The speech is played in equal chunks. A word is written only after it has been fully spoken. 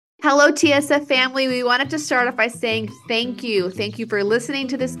Hello, TSF family. We wanted to start off by saying thank you. Thank you for listening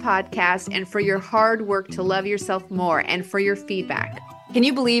to this podcast and for your hard work to love yourself more and for your feedback. Can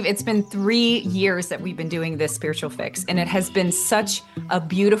you believe it's been 3 years that we've been doing this spiritual fix, and it has been such a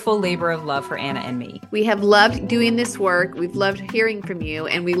beautiful labor of love for Anna and me. We have loved doing this work. We've loved hearing from you,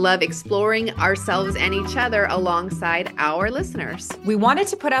 and we love exploring ourselves and each other alongside our listeners. We wanted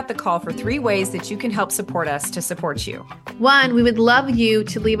to put out the call for 3 ways that you can help support us to support you. 1, we would love you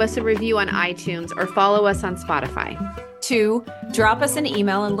to leave us a review on iTunes or follow us on Spotify. 2, drop us an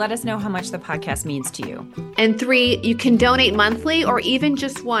email and let us know how much the podcast means to you. And 3, you can donate monthly or even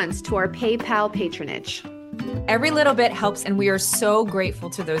just once to our PayPal patronage. Every little bit helps, and we are so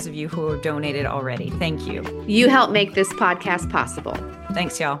grateful to those of you who have donated already. Thank you. You help make this podcast possible.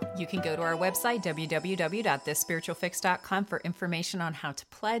 Thanks, y'all. You can go to our website, www.thisspiritualfix.com, for information on how to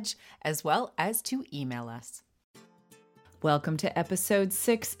pledge, as well as to email us. Welcome to episode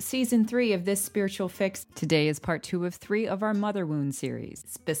 6, season 3 of This Spiritual Fix. Today is part 2 of 3 of our mother wound series,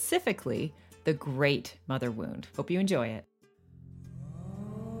 specifically the Great Mother Wound. Hope you enjoy it.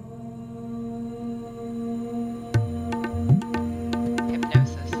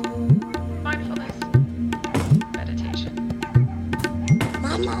 Hypnosis, mindfulness, meditation,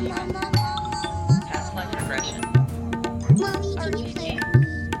 past life regression, RTT,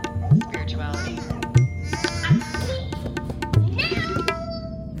 spirituality.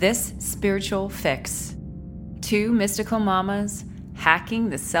 This Spiritual Fix. 2 mystical mamas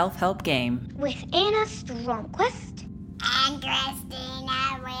hacking the self-help game. With Anna Stromquist and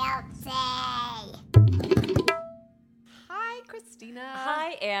Christina Wiltsey. Hi, Christina.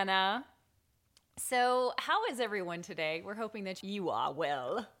 Hi, Anna. So, how is everyone today? We're hoping that you are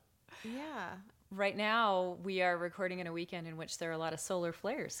well. Yeah. Right now, we are recording in a weekend in which there are a lot of solar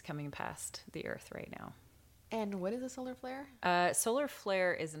flares coming past the Earth right now. And what is a solar flare? Solar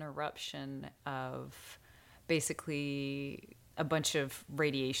flare is an eruption of basically a bunch of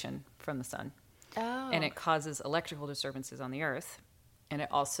radiation from the sun. Oh. And it causes electrical disturbances on the Earth. And it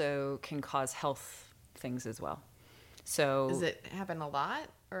also can cause health things as well. So Does it happen a lot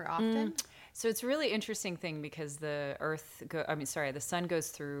or often? So it's a really interesting thing because the sun goes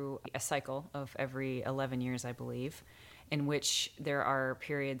through a cycle of every 11 years, I believe, in which there are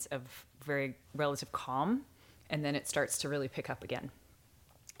periods of very relative calm, and then it starts to really pick up again.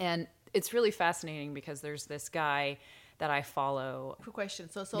 And it's really fascinating because there's this guy that I follow. Quick question.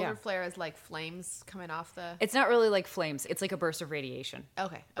 So solar flare is like flames coming off the... It's not really like flames. It's like a burst of radiation.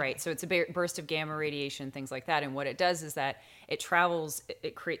 Okay. Right. So it's a burst of gamma radiation, things like that. And what it does is that it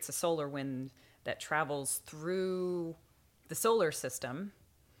creates a solar wind that travels through the solar system.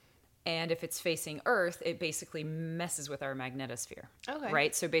 And if it's facing Earth, it basically messes with our magnetosphere. Okay.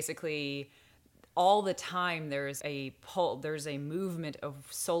 Right. So basically, all the time there's a movement of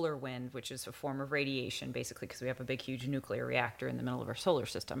solar wind, which is a form of radiation, basically, because we have a big, huge nuclear reactor in the middle of our solar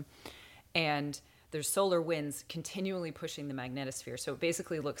system. And there's solar winds continually pushing the magnetosphere. So it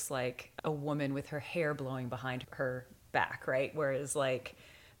basically looks like a woman with her hair blowing behind her back, right? Whereas like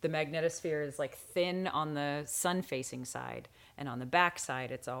the magnetosphere is like thin on the sun-facing side, and on the back side,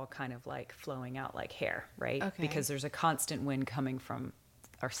 it's all kind of like flowing out like hair, right? Okay. Because there's a constant wind coming from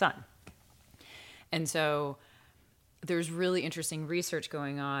our sun. And so there's really interesting research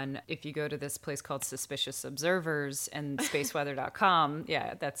going on. If you go to this place called Suspicious Observers and spaceweather.com,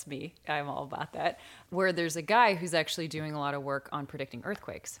 yeah, that's me. I'm all about that. Where there's a guy who's actually doing a lot of work on predicting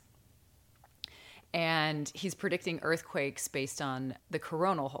earthquakes. And he's predicting earthquakes based on the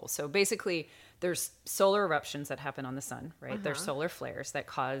coronal hole. So basically, there's solar eruptions that happen on the sun, right? Uh-huh. There's solar flares that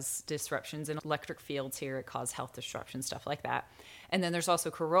cause disruptions in electric fields here. It causes health disruptions, stuff like that. And then there's also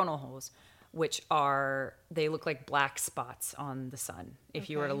coronal holes, which they look like black spots on the sun. If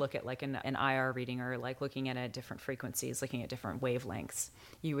you were to look at like an IR reading or like looking at different frequencies, looking at different wavelengths,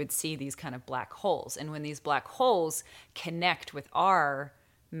 you would see these kind of black holes. And when these black holes connect with our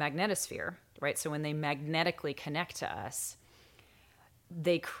magnetosphere, right? So when they magnetically connect to us,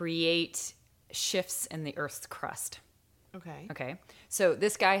 they create shifts in the Earth's crust. Okay. So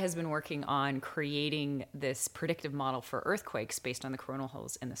this guy has been working on creating this predictive model for earthquakes based on the coronal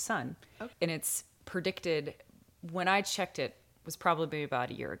holes in the sun. Okay. And it's predicted, when I checked it, was probably about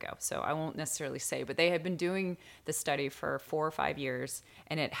a year ago. So I won't necessarily say, but they had been doing the study for 4 or 5 years,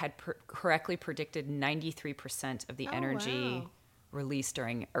 and it had correctly predicted 93% of the energy released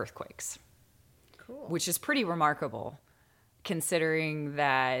during earthquakes. Cool. Which is pretty remarkable, considering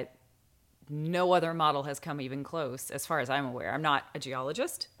that no other model has come even close, as far as I'm aware. I'm not a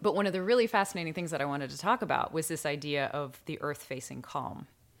geologist, but one of the really fascinating things that I wanted to talk about was this idea of the Earth-facing calm.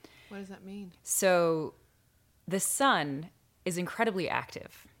 What does that mean? So the sun is incredibly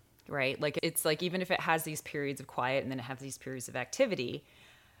active, right? Like it's like even if it has these periods of quiet and then it has these periods of activity,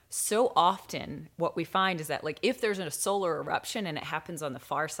 so often what we find is that like if there's a solar eruption and it happens on the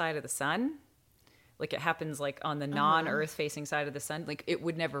far side of the sun, like it happens like on the non-Earth facing side of the sun, like it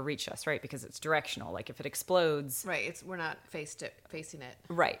would never reach us, right? Because it's directional. Like if it explodes, Right. We're not facing it.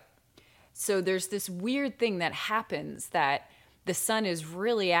 right. So there's this weird thing that happens that the sun is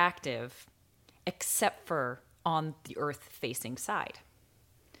really active except for on the Earth facing side.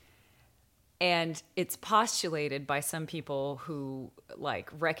 And it's postulated by some people who like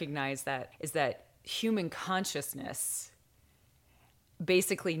recognize that is that human consciousness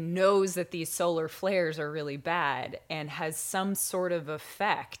basically knows that these solar flares are really bad and has some sort of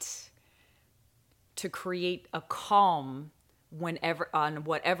effect to create a calm whenever on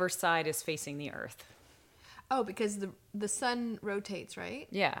whatever side is facing the Earth. Oh, because the sun rotates, right?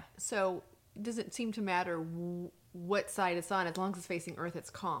 Yeah. So it doesn't seem to matter what side it's on. As long as it's facing Earth,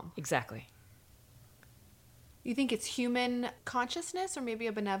 it's calm. Exactly. You think it's human consciousness or maybe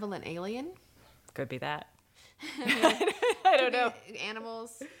a benevolent alien? Could be that. I don't know.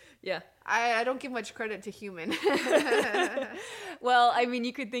 Animals. Yeah. I don't give much credit to human. Well, I mean,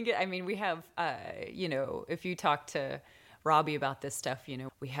 you could think it, I mean, we have, if you talk to Robbie about this stuff,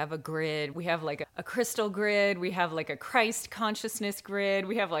 we have a grid, we have like a crystal grid, we have like a Christ consciousness grid,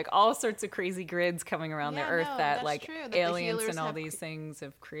 we have like all sorts of crazy grids coming around the Earth that that's like true, that the aliens healers and all have these things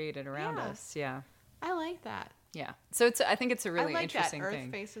have created around Yeah. us. Yeah. I like that. Yeah. So I think it's a really I like interesting that. Earth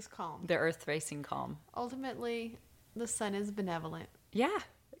thing. faces calm. The Earth facing calm. Ultimately, the sun is benevolent. Yeah.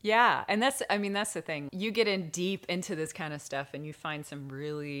 Yeah. And that's the thing. You get in deep into this kind of stuff and you find some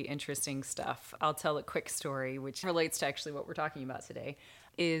really interesting stuff. I'll tell a quick story, which relates to actually what we're talking about today,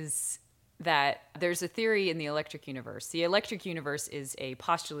 is that there's a theory in the electric universe. The electric universe is a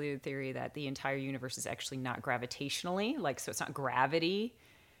postulated theory that the entire universe is actually not gravitationally, so it's not gravity.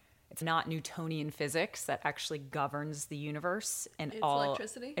 It's not Newtonian physics that actually governs the universe. And It's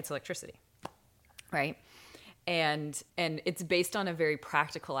electricity? It's electricity, right? And it's based on a very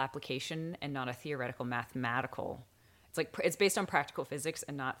practical application and not a theoretical mathematical. It's based on practical physics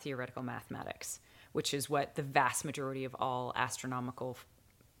and not theoretical mathematics, which is what the vast majority of all astronomical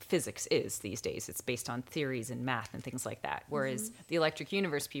physics is these days. It's based on theories and math and things like that. Whereas the electric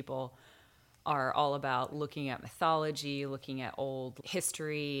universe people are all about looking at mythology, looking at old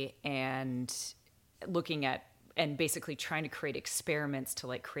history, and looking at and basically trying to create experiments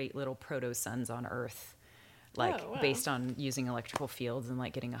to create little proto suns on Earth, based on using electrical fields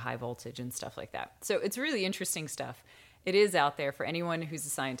and getting a high voltage and stuff like that. So it's really interesting stuff. It is out there for anyone who's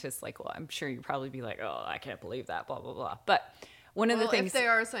a scientist. Well, I'm sure you'd probably be like, oh, I can't believe that, blah, blah, blah. But one of the things... if they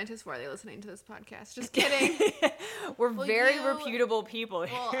are scientists, why are they listening to this podcast? Just kidding. We're very reputable people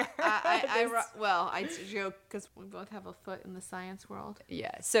here. I joke because we both have a foot in the science world.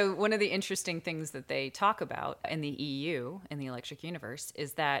 Yeah. So one of the interesting things that they talk about in the EU, in the electric universe,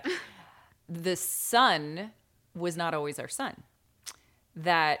 is that the sun was not always our sun.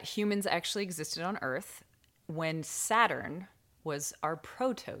 That humans actually existed on Earth when Saturn was our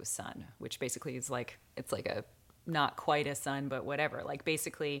proto-sun, which basically is it's like a not quite a sun, but whatever.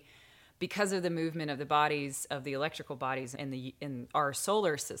 Basically, because of the movement of the bodies, of the electrical bodies in our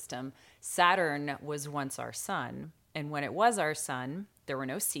solar system, Saturn was once our sun. And when it was our sun, there were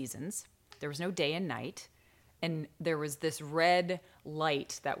no seasons, there was no day and night, and there was this red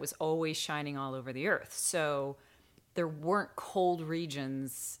light that was always shining all over the Earth. So there weren't cold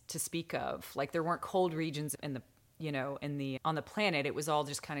regions to speak of. There weren't cold regions on the planet. It was all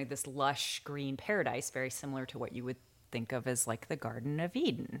just kind of this lush green paradise, very similar to what you would think of as the Garden of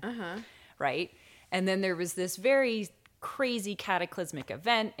Eden, right? And then there was this very crazy cataclysmic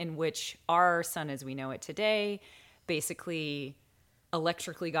event in which our sun as we know it today basically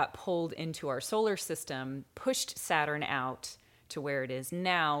electrically got pulled into our solar system, pushed Saturn out to where it is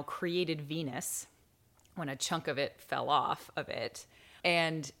now, created Venus when a chunk of it fell off of it.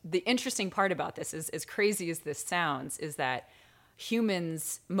 And the interesting part about this is, as crazy as this sounds, is that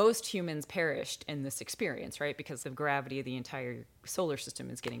most humans perished in this experience, right? Because the gravity of the entire solar system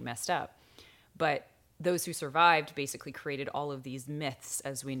is getting messed up. But those who survived basically created all of these myths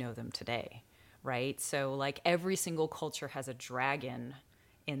as we know them today, right? So every single culture has a dragon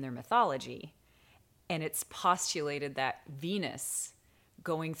in their mythology. And it's postulated that Venus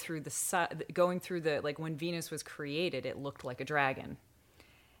going through when Venus was created, it looked like a dragon.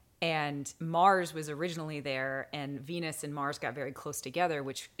 And Mars was originally there, and Venus and Mars got very close together,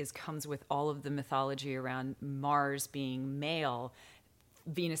 which comes with all of the mythology around Mars being male,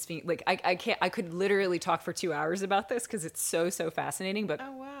 Venus, like I could literally talk for 2 hours about this because it's so fascinating. But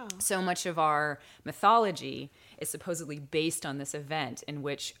Oh, wow. so much of our mythology is supposedly based on this event in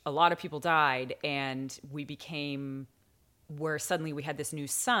which a lot of people died and we became where suddenly we had this new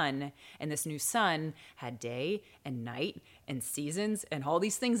sun, and this new sun had day and night and seasons and all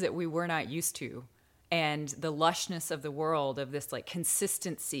these things that we were not used to. And the lushness of the world, of this like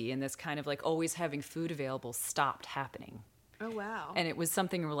consistency and this kind of like always having food available, stopped happening. Oh, wow. And it was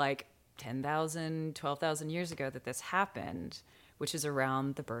something like 10,000, 12,000 years ago that this happened, which is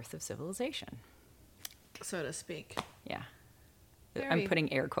around the birth of civilization. So to speak. Yeah. Very- I'm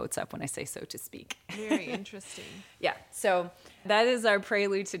putting air quotes up when I say so to speak. Very interesting. Yeah. So that is our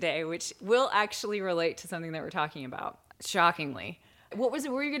prelude today, which will actually relate to something that we're talking about, shockingly. What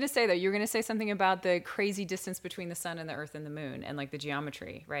were you going to say, though? You were going to say something about the crazy distance between the sun and the earth and the moon and like the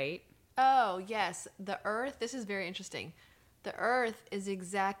geometry, right? Oh, yes. The Earth, this is very interesting. The Earth is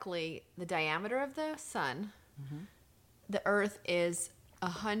exactly the diameter of the sun. Mm-hmm. The Earth is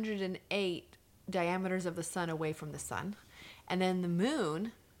 108 diameters of the sun away from the sun. And then the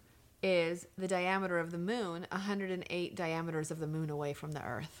moon is the diameter of the moon, 108 diameters of the moon away from the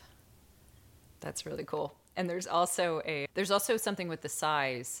Earth. That's really cool. And there's also something with the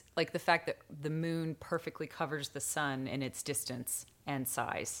size, like the fact that the moon perfectly covers the sun in its distance and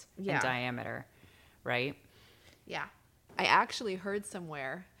size Yeah. and diameter, right? Yeah. I actually heard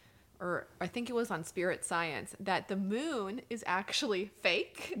somewhere, or I think it was on Spirit Science, that the moon is actually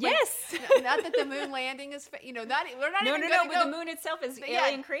fake. Like, Yes. not that the moon landing is fake. We're not No, even no, gonna but go- the moon itself is Yeah,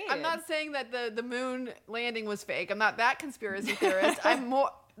 alien created. I'm not saying that the moon landing was fake. I'm not that conspiracy theorist.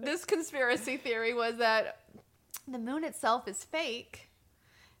 This conspiracy theory was that the moon itself is fake,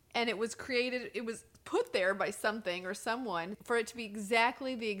 and it was put there by something or someone for it to be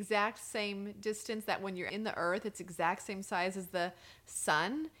exactly the exact same distance, that when you're in the Earth, it's exact same size as the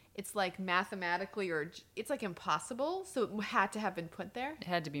sun. It's like mathematically, or it's like impossible. So it had to have been put there. It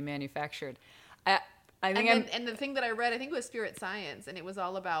had to be manufactured. I think And the thing that I read, I think it was Spirit Science, and it was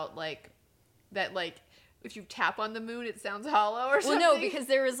all about like that, like if you tap on the moon, it sounds hollow or something. Well, no, because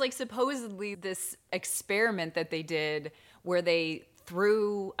there was like supposedly this experiment that they did where they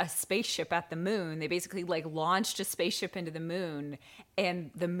threw a spaceship at the moon. They basically like launched a spaceship into the moon,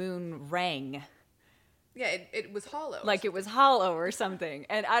 and the moon rang. Yeah, it was hollow. Like it was hollow or something.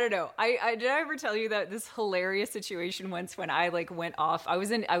 And I don't know. Did I ever tell you that this hilarious situation once when I like went off? I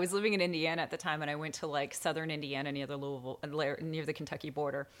was living in Indiana at the time, and I went to like southern Indiana near the Kentucky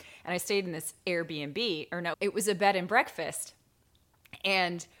border. And I stayed in this Airbnb, or no, it was a bed and breakfast.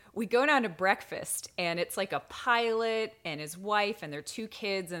 And we go down to breakfast, and it's like a pilot and his wife and their 2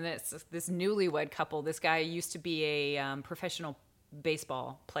 kids, and it's this newlywed couple. This guy used to be a professional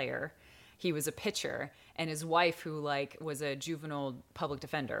baseball player. He was a pitcher, and his wife, who like was a juvenile public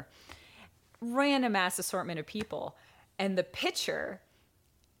defender, random ass assortment of people. And the pitcher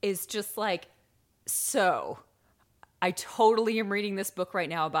is just like, so I totally am reading this book right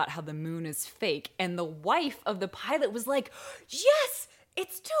now about how the moon is fake. And the wife of the pilot was like, yes,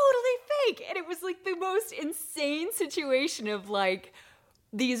 it's totally fake. And it was like the most insane situation of like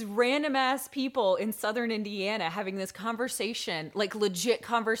these random ass people in southern Indiana having this conversation, like legit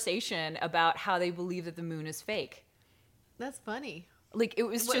conversation about how they believe that the moon is fake. That's funny. Like it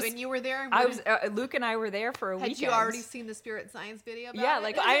was just. When you were there, Luke and I were there for a weekend. Had you already seen the Spirit Science video about Yeah, it?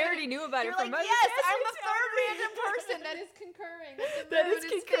 like I already knew about You're it from like, us. yes, I'm the third random person that is concurring that the That moon is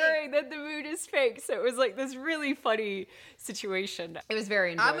fake. concurring that the moon is fake. So it was like this really funny situation. It was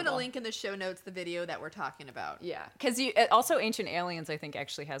very enjoyable. I'm going to link in the show notes the video that we're talking about. Yeah, because also Ancient Aliens, I think,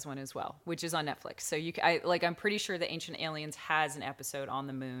 actually has one as well, which is on Netflix. So I'm pretty sure that Ancient Aliens has an episode on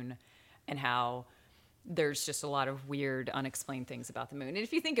the moon and how there's just a lot of weird, unexplained things about the moon. And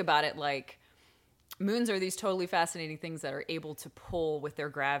if you think about it, like moons are these totally fascinating things that are able to pull with their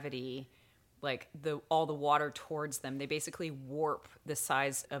gravity, like all the water towards them. They basically warp the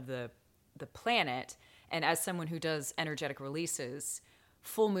size of the planet. And as someone who does energetic releases,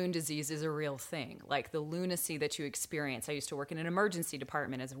 full moon disease is a real thing. Like the lunacy that you experience. I used to work in an emergency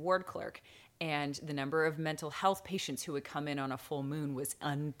department as a ward clerk, and the number of mental health patients who would come in on a full moon was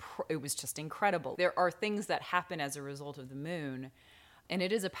it was just incredible. There are things that happen as a result of the moon, and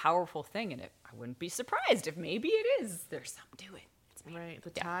it is a powerful thing. And I wouldn't be surprised if maybe it is. There's something to it. Right, the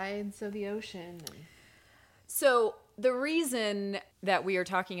tides of the ocean. So the reason that we are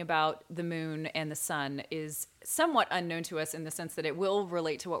talking about the moon and the sun is somewhat unknown to us in the sense that it will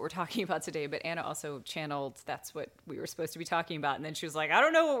relate to what we're talking about today. But Anna also channeled that's what we were supposed to be talking about. And then she was like, I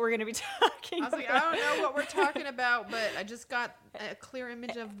don't know what we're going to be talking I was about. like, I don't know what we're talking about, but I just got a clear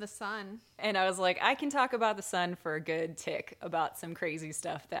image of the sun. And I was like, I can talk about the sun for a good tick about some crazy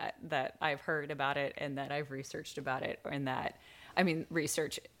stuff that I've heard about it and that I've researched about it, and that, I mean,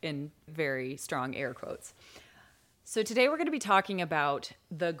 research in very strong air quotes. So today we're going to be talking about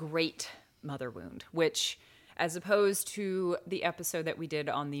the Great Mother Wound, which, as opposed to the episode that we did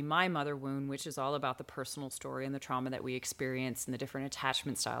on the My Mother Wound, which is all about the personal story and the trauma that we experience and the different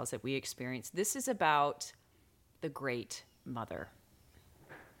attachment styles that we experience, this is about the Great Mother.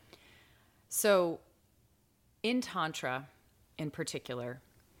 So in Tantra in particular,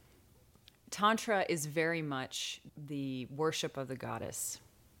 Tantra is very much the worship of the goddess.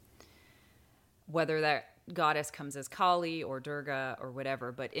 Whether that goddess comes as Kali or Durga or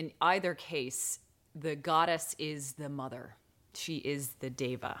whatever, but in either case, the goddess is the mother. She is the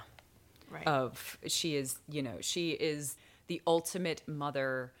Deva. Right. She is the ultimate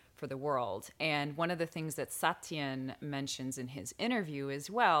mother for the world. And one of the things that Satyen mentions in his interview as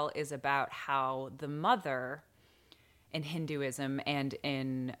well is about how the mother in Hinduism and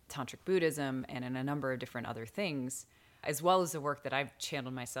in Tantric Buddhism and in a number of different other things, as well as the work that I've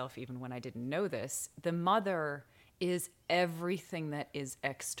channeled myself even when I didn't know this, the mother is everything that is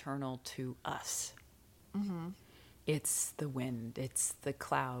external to us. Mm-hmm. It's the wind, it's the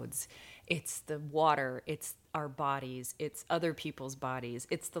clouds, it's the water, it's our bodies, it's other people's bodies,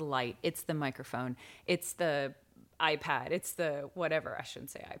 it's the light, it's the microphone, it's the iPad, it's the whatever. I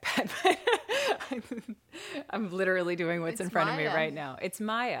shouldn't say iPad, but I'm literally doing what's in front of me right now. It's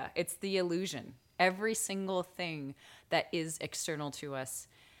Maya. It's the illusion. Every single thing that is external to us,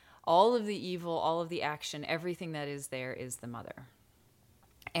 all of the evil, all of the action, everything that is there is the mother.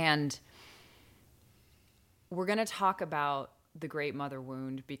 And we're going to talk about the Great Mother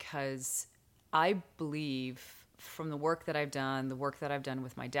Wound because I believe from the work that I've done, the work that I've done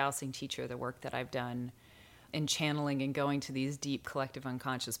with my dowsing teacher, the work that I've done in channeling and going to these deep collective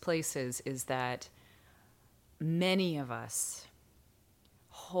unconscious places, is that many of us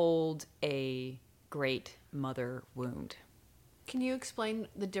hold a great mother wound. Can you explain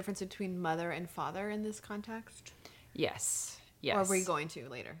the difference between mother and father in this context? Yes. Or are we going to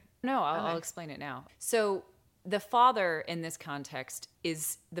later? No, I'll explain it now. So the father in this context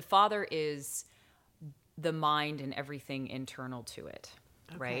is the mind and everything internal to it,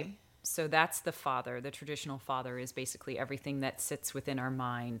 right? Okay. So that's the father. The traditional father is basically everything that sits within our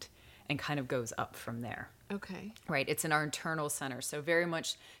mind and kind of goes up from there. Okay. Right. It's in our internal center. So very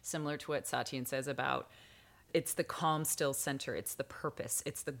much similar to what Satyen says about it's the calm, still center. It's the purpose.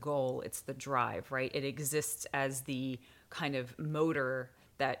 It's the goal. It's the drive, right? It exists as the kind of motor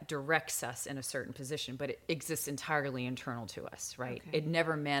that directs us in a certain position, but it exists entirely internal to us, right? Okay. It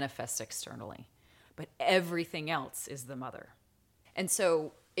never manifests externally, but everything else is the mother. And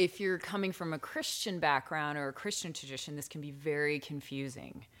so if you're coming from a Christian background or a Christian tradition, this can be very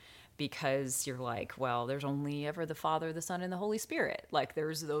confusing. Because you're like, well, there's only ever the Father, the Son, and the Holy Spirit. Like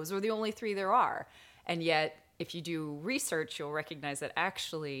those are the only three there are. And yet, if you do research, you'll recognize that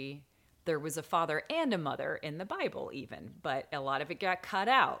actually there was a father and a mother in the Bible even, but a lot of it got cut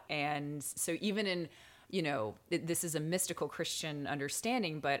out. And so even in, this is a mystical Christian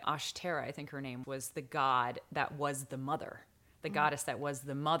understanding, but Ashtara, I think her name, was the god that was the mother. The goddess that was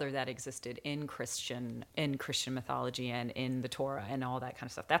the mother that existed in Christian mythology and in the Torah and all that kind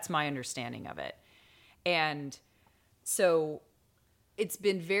of stuff. That's my understanding of it. And so it's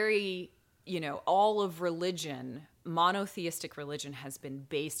been very, all of religion, monotheistic religion has been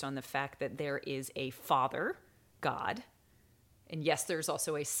based on the fact that there is a father, God. And yes, there's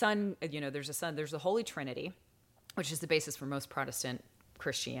also a son, there's a son, there's the Holy Trinity, which is the basis for most Protestant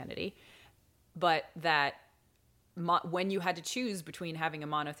Christianity. But that when you had to choose between having a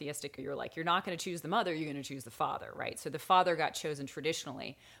monotheistic, you're not going to choose the mother, you're going to choose the father, right? So the father got chosen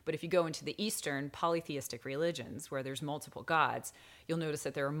traditionally. But if you go into the Eastern polytheistic religions where there's multiple gods, you'll notice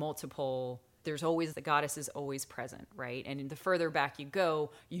that there's always, the goddess is always present, right? And the further back you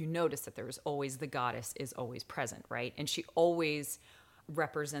go, you notice that there's always, the goddess is always present, right? And she always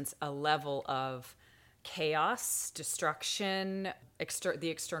represents a level of chaos, destruction, the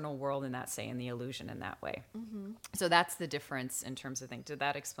external world in that, say, and the illusion in that way. Mm-hmm. So that's the difference in terms of things. Did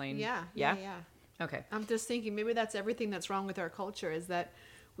that explain? Yeah. Okay. I'm just thinking maybe that's everything that's wrong with our culture is that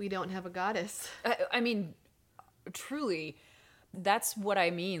we don't have a goddess. I mean, truly, That's what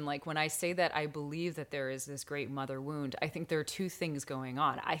I mean. Like when I say that I believe that there is this great mother wound, I think there are two things going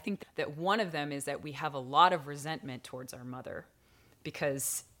on. I think that one of them is that we have a lot of resentment towards our mother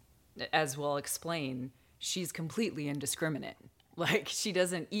because, as we'll explain, she's completely indiscriminate. Like she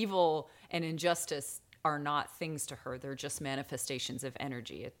doesn't, evil and injustice are not things to her. They're just manifestations of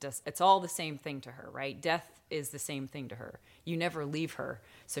energy. It's all the same thing to her, right? Death is the same thing to her. You never leave her,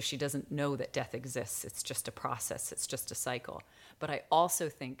 so she doesn't know that death exists. It's just a process. It's just a cycle. But I also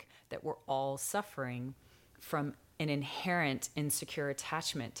think that we're all suffering from an inherent insecure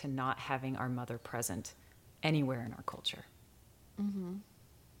attachment to not having our mother present anywhere in our culture. Mm-hmm.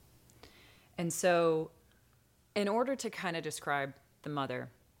 And so in order to kind of describe the mother,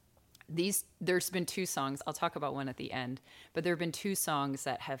 there's been two songs. I'll talk about one at the end, but there have been two songs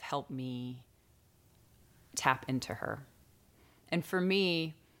that have helped me tap into her. And for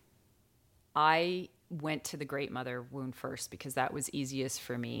me, I went to the Great Mother Wound first because that was easiest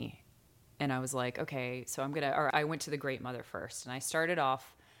for me. And I was like, okay, so I went to the Great Mother first. And I started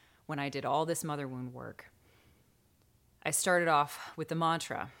off, when I did all this mother wound work, I started off with the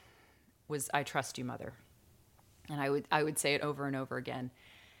mantra was, I trust you, Mother. And I would say it over and over again.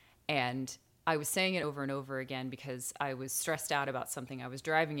 And I was saying it over and over again because I was stressed out about something. I was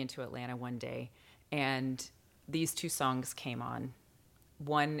driving into Atlanta one day, and these two songs came on.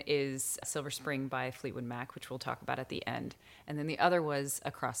 One is Silver Spring by Fleetwood Mac, which we'll talk about at the end. And then the other was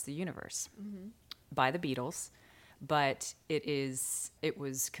Across the Universe by the Beatles, but it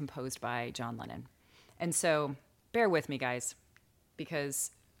was composed by John Lennon. And so bear with me, guys,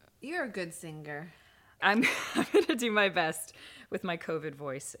 because You're a good singer. I'm going to do my best with my COVID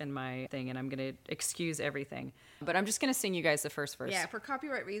voice and my thing, and I'm going to excuse everything. But I'm just going to sing you guys the first verse. Yeah, for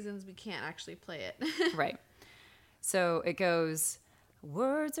copyright reasons, we can't actually play it. Right. So it goes,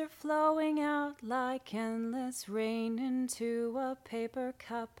 words are flowing out like endless rain into a paper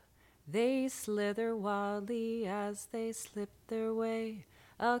cup. They slither wildly as they slip their way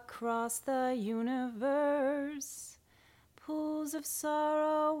across the universe. Pools of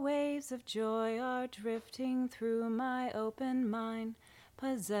sorrow, waves of joy are drifting through my open mind,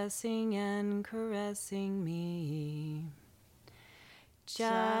 possessing and caressing me.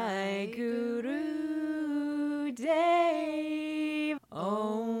 Jai Guru Dev.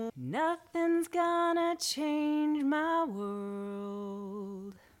 Oh, nothing's gonna change my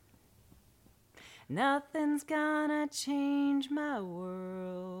world. Nothing's gonna change my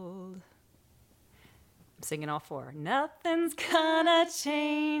world. I'm singing all four. Nothing's gonna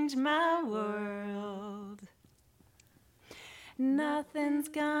change my world. Nothing's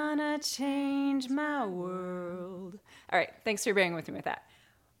gonna change my world. All right, thanks for bearing with me with that.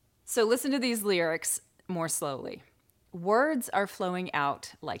 So listen to these lyrics more slowly. Words are flowing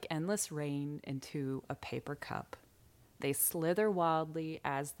out like endless rain into a paper cup. They slither wildly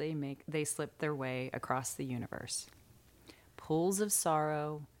as they slip their way across the universe. Pools of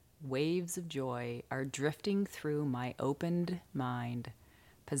sorrow, waves of joy are drifting through my opened mind,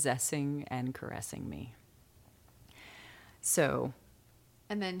 possessing and caressing me. So,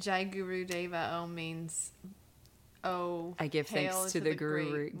 And then Jai Guru Deva Om means, oh, I give hail thanks to the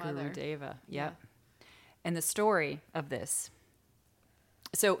Guru Deva. Yep. And the story of this.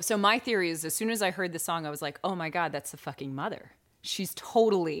 So my theory is, as soon as I heard the song, I was like, oh my God, that's the fucking mother. She is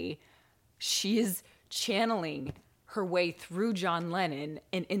channeling her way through John Lennon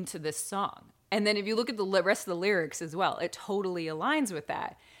and into this song. And then if you look at the rest of the lyrics as well, it totally aligns with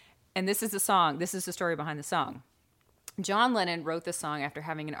that. And this is the song. This is the story behind the song. John Lennon wrote this song after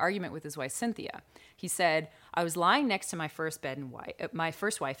having an argument with his wife, Cynthia. He said, I was lying next to my first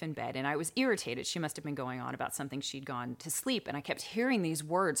wife in bed, and I was irritated. She must have been going on about something she'd gone to sleep, and I kept hearing these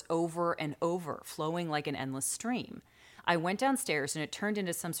words over and over, flowing like an endless stream. I went downstairs, and it turned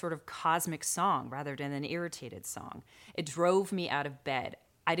into some sort of cosmic song rather than an irritated song. It drove me out of bed.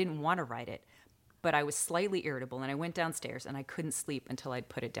 I didn't want to write it, but I was slightly irritable, and I went downstairs, and I couldn't sleep until I'd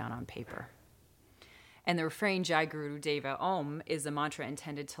put it down on paper. And the refrain, Jai Guru Deva Om, is a mantra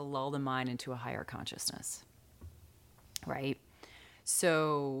intended to lull the mind into a higher consciousness, right?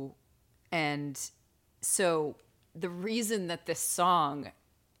 So the reason that this song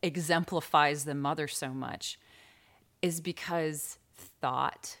exemplifies the mother so much is because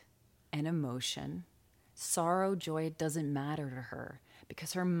thought and emotion, sorrow, joy, it doesn't matter to her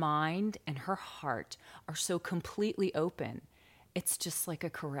because her mind and her heart are so completely open. It's just like a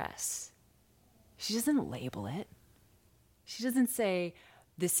caress. She doesn't label it. She doesn't say,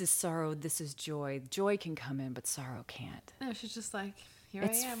 this is sorrow, this is joy. Joy can come in, but sorrow can't. No, she's just like, here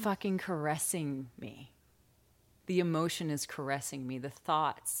It's I am. fucking caressing me. The emotion is caressing me. The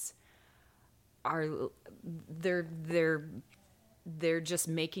thoughts are, they're they're just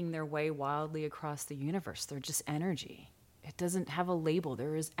making their way wildly across the universe. They're just energy. It doesn't have a label.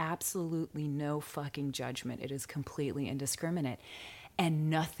 There is absolutely no fucking judgment. It is completely indiscriminate. And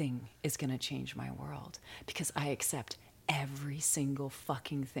nothing is going to change my world because I accept every single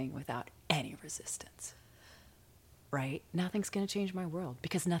fucking thing without any resistance. Right? Nothing's going to change my world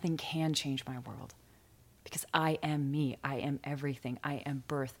because nothing can change my world. Because I am me. I am everything. I am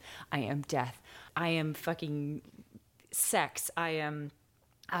birth. I am death. I am fucking sex. I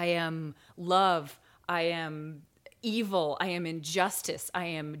am love. I am evil. I am injustice. I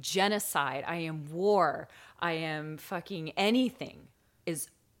am genocide. I am war. I am fucking anything. Is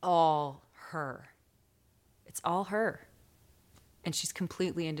all her. It's all her. And she's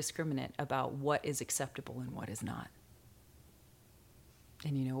completely indiscriminate about what is acceptable and what is not.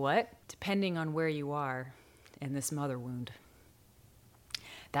 And you know what? Depending on where you are in this mother wound,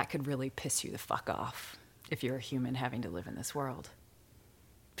 that could really piss you the fuck off if you're a human having to live in this world.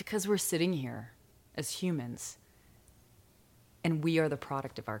 Because we're sitting here as humans, and we are the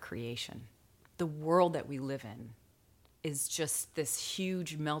product of our creation. The world that we live in is just this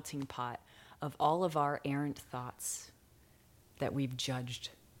huge melting pot of all of our errant thoughts that we've judged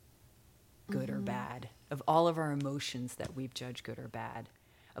good or bad, of all of our emotions that we've judged good or bad,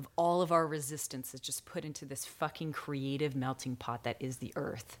 of all of our resistance is just put into this fucking creative melting pot that is the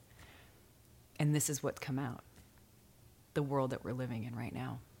earth. And this is what's come out. The world that we're living in right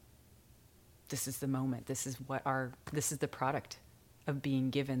now. This is the moment. This is the product of being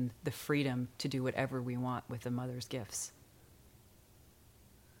given the freedom to do whatever we want with the mother's gifts.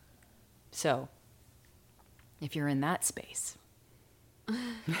 So, if you're in that space,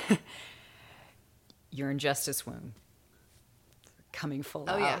 your injustice wound coming full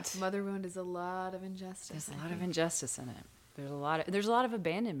out. Oh yeah, mother wound is a lot of injustice. There's a lot of injustice in it. There's a lot of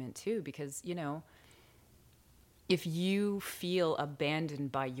abandonment too, because if you feel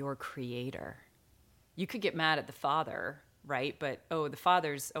abandoned by your creator, you could get mad at the father, right? But the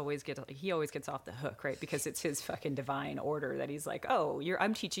father's always gets off the hook, right? Because it's his fucking divine order that he's like,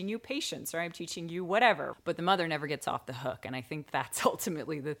 I'm teaching you patience, or I'm teaching you whatever. But the mother never gets off the hook, and I think that's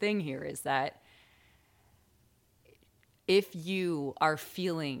ultimately the thing here, is that if you are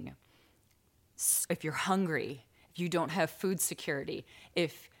feeling, if you're hungry, if you don't have food security,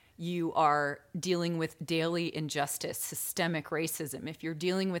 if you are dealing with daily injustice, systemic racism, if you're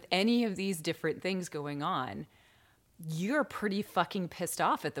dealing with any of these different things going on, you're pretty fucking pissed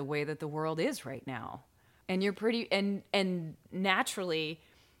off at the way that the world is right now. And you're pretty, and naturally,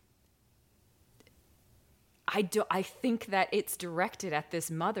 I think that it's directed at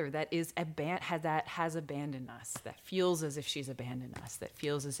this mother that has abandoned us, that feels as if she's abandoned us, that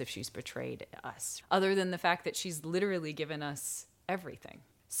feels as if she's betrayed us, other than the fact that she's literally given us everything.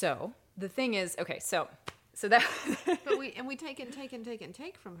 So the thing is, okay, so that but we take and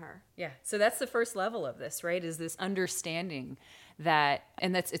take from her. Yeah. So that's the first level of this, right? Is this understanding that,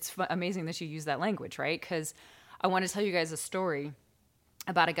 and it's amazing that you use that language, right? Because I want to tell you guys a story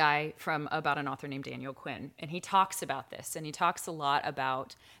about about an author named Daniel Quinn. And he talks about this, and he talks a lot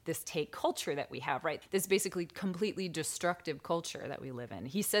about this take culture that we have, right? This basically completely destructive culture that we live in.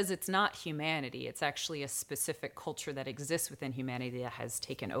 He says it's not humanity. It's actually a specific culture that exists within humanity that has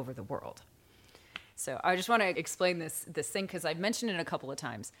taken over the world. So I just want to explain this thing because I've mentioned it a couple of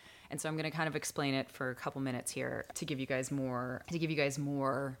times. And so I'm going to kind of explain it for a couple minutes here to give you guys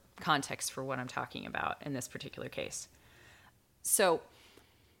more context for what I'm talking about in this particular case. So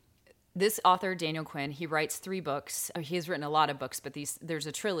this author, Daniel Quinn, he writes 3 books. He has written a lot of books, but there's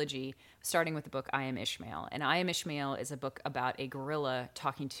a trilogy starting with the book I Am Ishmael. And I Am Ishmael is a book about a gorilla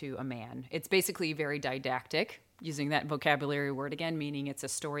talking to a man. It's basically very didactic, using that vocabulary word again, meaning it's a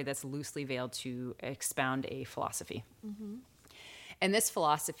story that's loosely veiled to expound a philosophy. Mm-hmm. And this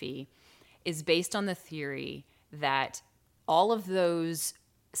philosophy is based on the theory that all of those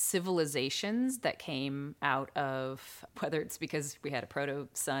civilizations that came out of, whether it's because we had a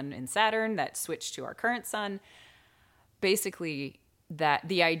proto-sun in Saturn that switched to our current sun, basically that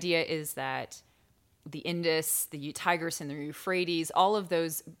the idea is that the Indus, the Tigris, and the Euphrates, all of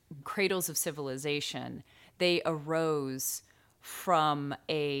those cradles of civilization, they arose from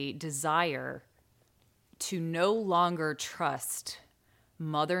a desire to no longer trust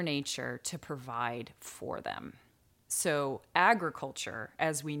Mother Nature to provide for them. So agriculture,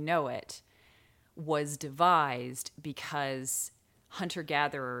 as we know it, was devised because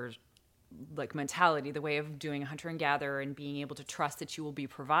hunter-gatherer mentality, the way of doing hunter and gatherer and being able to trust that you will be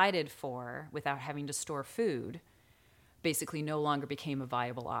provided for without having to store food, basically no longer became a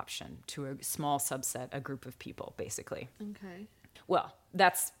viable option to a small subset, a group of people, basically. Okay. Well,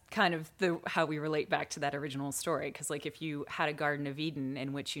 that's kind of how we relate back to that original story. Because, like, if you had a Garden of Eden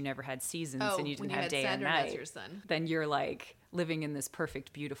in which you never had seasons and you when didn't you have had day and Saturn as night, your sun. then you're like living in this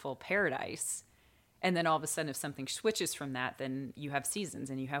perfect, beautiful paradise. And then all of a sudden, if something switches from that, then you have seasons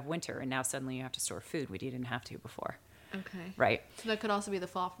and you have winter, and now suddenly you have to store food, which you didn't have to before. Okay. Right. So that could also be the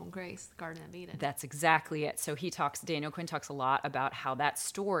fall from grace, the Garden of Eden. That's exactly it. So Daniel Quinn talks a lot about how that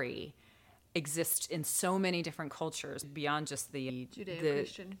story exists in so many different cultures beyond just the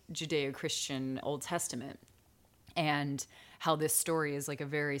Judeo-Christian Old Testament, and how this story is like a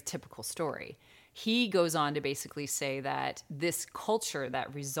very typical story. He goes on to basically say that this culture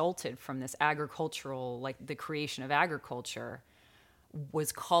that resulted from this agricultural, like the creation of agriculture,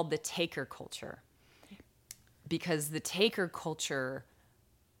 was called the taker culture, because the taker culture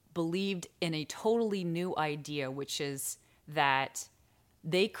believed in a totally new idea, which is that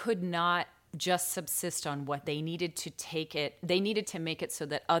they could not just subsist on what they needed to they needed to make it so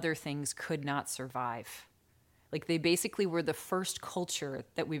that other things could not survive. Like, they basically were the first culture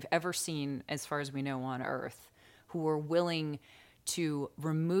that we've ever seen, as far as we know, on Earth, who were willing to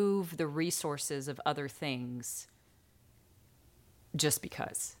remove the resources of other things just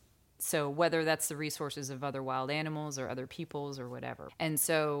because. So whether that's the resources of other wild animals or other peoples or whatever. And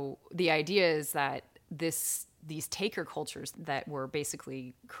so the idea is that these taker cultures that were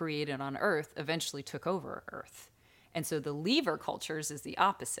basically created on Earth eventually took over Earth. And so the lever cultures is the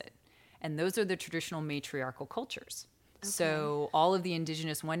opposite. And those are the traditional matriarchal cultures. Okay. So all of the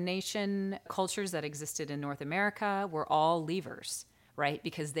indigenous One Nation cultures that existed in North America were all levers, right?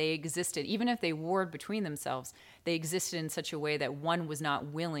 Because they existed, even if they warred between themselves, they existed in such a way that one was not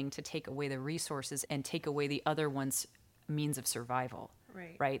willing to take away the resources and take away the other one's means of survival.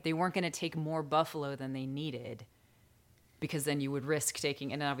 Right? They weren't going to take more buffalo than they needed, because then you would risk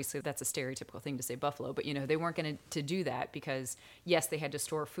taking, and obviously that's a stereotypical thing to say, buffalo, but they weren't going to do that, because yes, they had to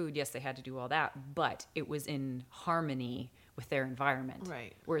store food, yes, they had to do all that, but it was in harmony with their environment.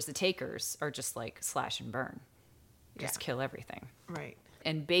 Right. Whereas the takers are just like slash and burn, just kill everything. Right.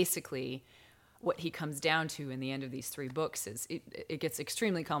 And basically what he comes down to in the end of these 3 books is, it gets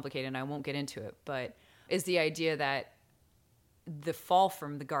extremely complicated and I won't get into it, but is the idea that the fall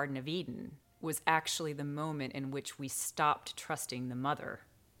from the Garden of Eden was actually the moment in which we stopped trusting the mother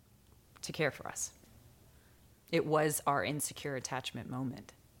to care for us. It was our insecure attachment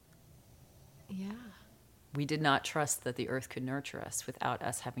moment. Yeah. We did not trust that the earth could nurture us without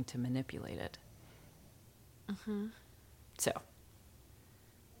us having to manipulate it. Mm-hmm. So,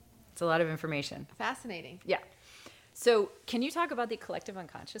 it's a lot of information. Fascinating. Yeah. So, can you talk about the collective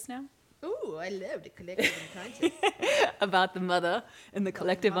unconscious now? Ooh, I love the collective unconscious. About the mother and the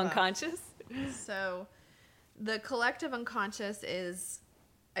collective mother. unconscious? So, the collective unconscious is,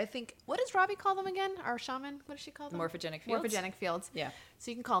 I think, what does Robbie call them again? Our shaman? What does she call them? Morphogenic fields. Morphogenic fields. Yeah. So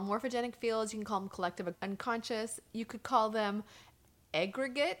you can call them morphogenic fields. You can call them collective unconscious. You could call them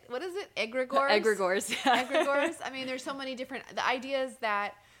egregate. What is it? Egregores? Egregores. Egregores. I mean, there's so many different. The idea is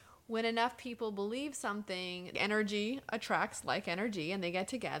that when enough people believe something, energy attracts like energy, and they get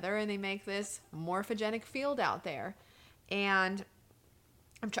together and they make this morphogenic field out there. And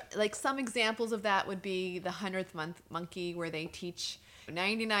like some examples of that would be the 100th monkey, where they teach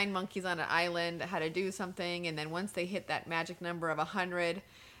 99 monkeys on an island how to do something, and then once they hit that magic number of 100,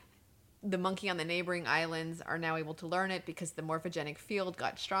 the monkey on the neighboring islands are now able to learn it because the morphogenic field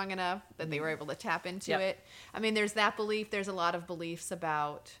got strong enough that they were able to tap into it. I mean, there's that belief. There's a lot of beliefs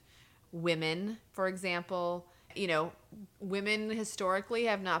about women, for example. Women historically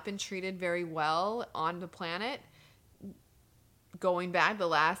have not been treated very well on the planet. Going back the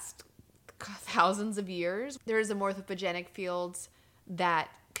last thousands of years, there's a morphogenic fields that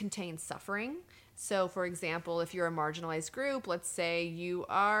contain suffering. So, for example, if you're a marginalized group, let's say you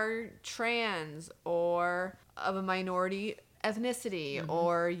are trans or of a minority ethnicity,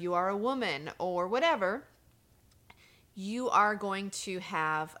 or you are a woman or whatever, you are going to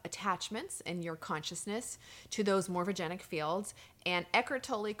have attachments in your consciousness to those morphogenic fields. And Eckhart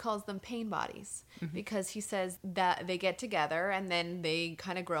Tolle calls them pain bodies, because he says that they get together and then they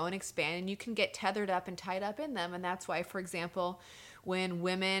kind of grow and expand, and you can get tethered up and tied up in them. And that's why, for example, when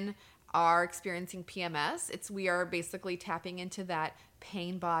women are experiencing PMS, we are basically tapping into that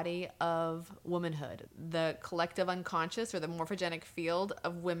pain body of womanhood, the collective unconscious or the morphogenic field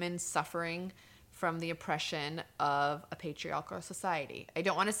of women suffering from the oppression of a patriarchal society. I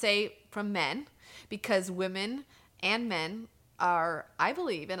don't want to say from men, because women and men are, I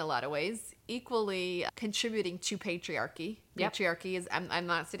believe, in a lot of ways, equally contributing to patriarchy. Yep. Patriarchy is, I'm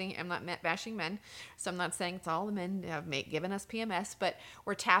not bashing men, so I'm not saying it's all the men have given us PMS, but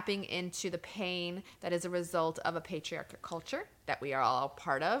we're tapping into the pain that is a result of a patriarchal culture that we are all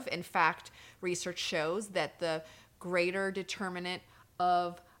part of. In fact, research shows that the greater determinant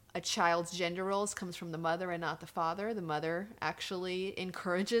of a child's gender roles comes from the mother and not the father. The mother actually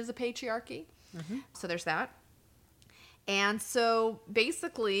encourages a patriarchy. So there's that. And so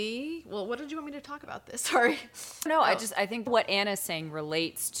basically, well, what did you want me to talk about this? Sorry. No, I think what Anna's saying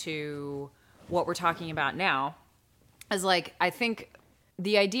relates to what we're talking about now. Is like, I think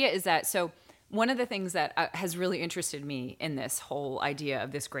the idea is that, so one of the things that has really interested me in this whole idea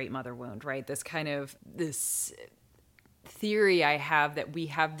of this great mother wound, right? This kind of, this theory I have that we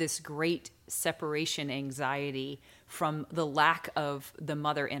have this great separation anxiety from the lack of the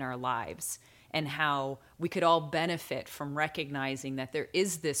mother in our lives, and how we could all benefit from recognizing that there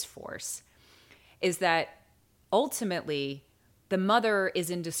is this force, is that ultimately the mother is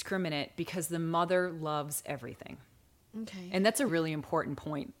indiscriminate because the mother loves everything. Okay. And that's a really important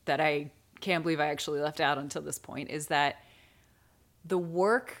point that I can't believe I actually left out until this point, is that the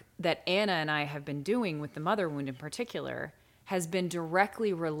work that Anna and I have been doing with the mother wound in particular has been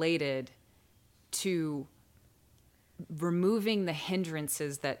directly related to removing the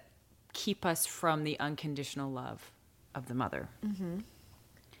hindrances that keep us from the unconditional love of the mother.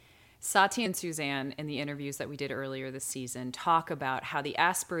 Sati and Suzanne, in the interviews that we did earlier this season, talk about how the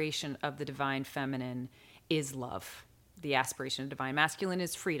aspiration of the divine feminine is love. The aspiration of divine masculine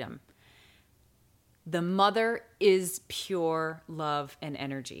is freedom. The mother is pure love and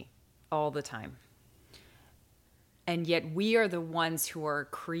energy all the time. And yet we are the ones who are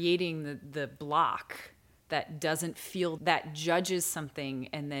creating the block that doesn't feel, that judges something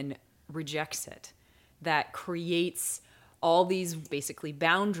and then rejects it, that creates all these basically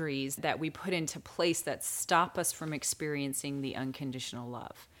boundaries that we put into place that stop us from experiencing the unconditional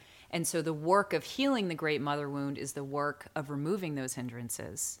love. And so the work of healing the great mother wound is the work of removing those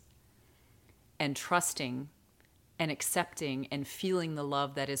hindrances and trusting and accepting and feeling the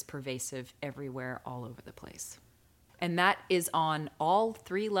love that is pervasive everywhere, all over the place. And that is on all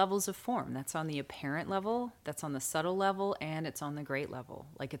three levels of form. That's on the apparent level, that's on the subtle level, and it's on the great level.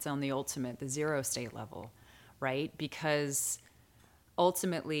 Like, it's on the ultimate, the zero state level, right? Because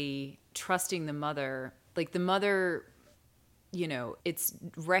ultimately, trusting the mother, like the mother, you know, it's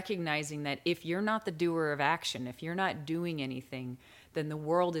recognizing that if you're not the doer of action, if you're not doing anything, then the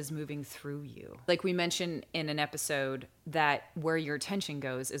world is moving through you. Like we mentioned in an episode, that where your attention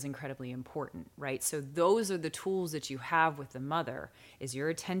goes is incredibly important, right? So those are the tools that you have with the mother, is your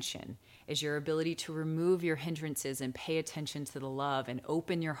attention, is your ability to remove your hindrances and pay attention to the love and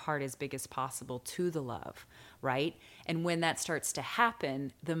open your heart as big as possible to the love, right? And when that starts to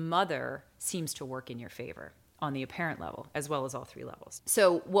happen, the mother seems to work in your favor on the apparent level, as well as all three levels.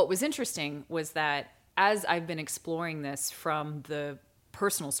 So what was interesting was that as I've been exploring this from the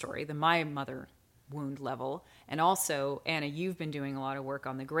personal story, the my mother wound level, and also, Anna, you've been doing a lot of work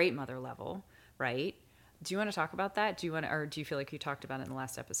on the great mother level, right? Do you want to talk about that? Do you feel like you talked about it in the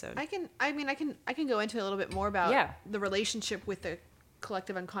last episode? I can go into a little bit more about the relationship with the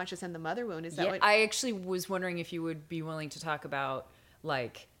collective unconscious and the mother wound. Is that what I actually was wondering if you would be willing to talk about,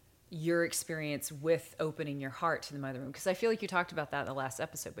 like, your experience with opening your heart to the mother wound, because I feel like you talked about that in the last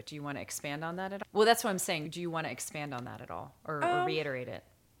episode, but do you want to expand on that at all? Well, that's what I'm saying. Do you want to expand on that at all, or reiterate it?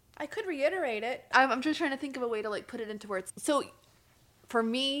 I could reiterate it. I'm just trying to think of a way to like put it into words. So for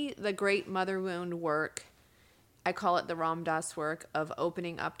me, the great mother wound work, I call it the Ram Dass work of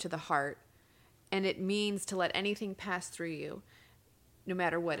opening up to the heart. And it means to let anything pass through you, no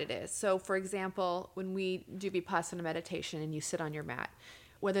matter what it is. So for example, when we do Vipassana meditation and you sit on your mat,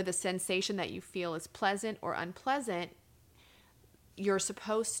 whether the sensation that you feel is pleasant or unpleasant, you're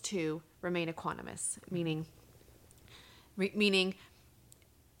supposed to remain equanimous, meaning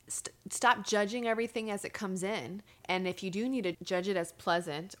stop judging everything as it comes in. And if you do need to judge it as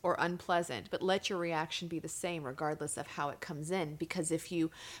pleasant or unpleasant, but let your reaction be the same regardless of how it comes in. Because if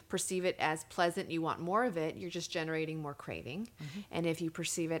you perceive it as pleasant, you want more of it, you're just generating more craving. And if you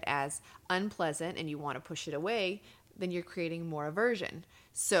perceive it as unpleasant and you want to push it away, then you're creating more aversion.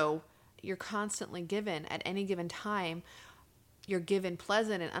 So you're constantly given, at any given time, you're given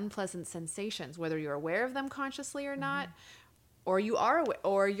pleasant and unpleasant sensations, whether you're aware of them consciously or not, or you are aware,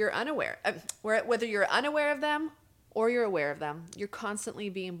 or you're unaware. Whether you're unaware of them or you're aware of them, you're constantly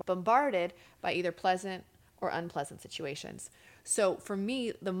being bombarded by either pleasant or unpleasant situations. So for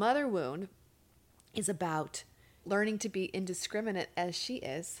me, the mother wound is about learning to be indiscriminate as she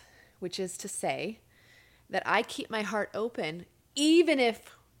is, which is to say, that I keep my heart open, even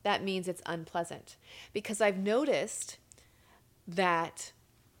if that means it's unpleasant. Because I've noticed that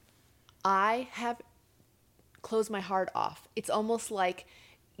I have closed my heart off. It's almost like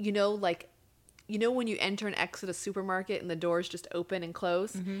when you enter and exit a supermarket and the doors just open and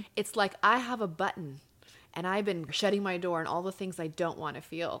close? It's like I have a button and I've been shutting my door on all the things I don't want to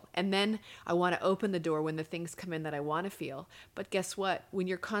feel. And then I want to open the door when the things come in that I want to feel. But guess what? When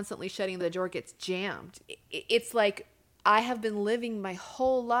you're constantly shutting, the door gets jammed. It's like I have been living my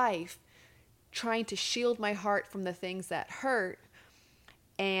whole life trying to shield my heart from the things that hurt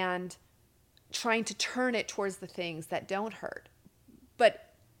and trying to turn it towards the things that don't hurt. But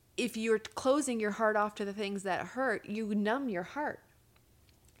if you're closing your heart off to the things that hurt, you numb your heart.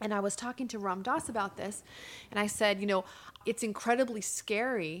 And I was talking to Ram Dass about this, and I said, it's incredibly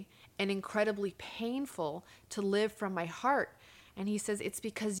scary and incredibly painful to live from my heart. And he says, it's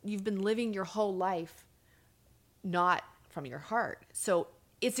because you've been living your whole life not from your heart. So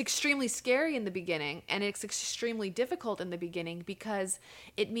it's extremely scary in the beginning, and it's extremely difficult in the beginning because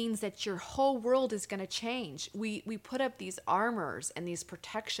it means that your whole world is going to change. We put up these armors and these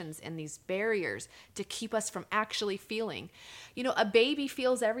protections and these barriers to keep us from actually feeling. A baby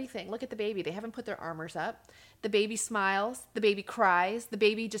feels everything. Look at the baby. They haven't put their armors up. The baby smiles. The baby cries. The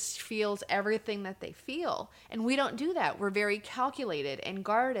baby just feels everything that they feel. And we don't do that. We're very calculated and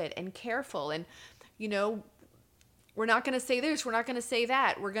guarded and careful. And, we're not going to say this. We're not going to say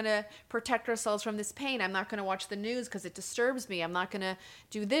that. We're going to protect ourselves from this pain. I'm not going to watch the news because it disturbs me. I'm not going to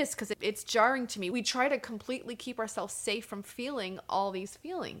do this because it's jarring to me. We try to completely keep ourselves safe from feeling all these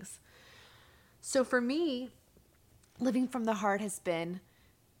feelings. So for me, living from the heart has been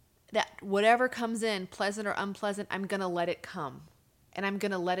that whatever comes in, pleasant or unpleasant, I'm going to let it come. And I'm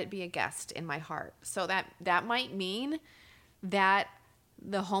going to let it be a guest in my heart. So that might mean that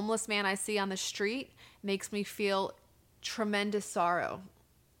the homeless man I see on the street makes me feel tremendous sorrow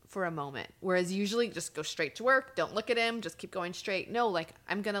for a moment. Whereas usually just go straight to work, don't look at him, just keep going straight. No,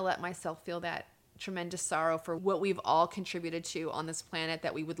 I'm going to let myself feel that tremendous sorrow for what we've all contributed to on this planet,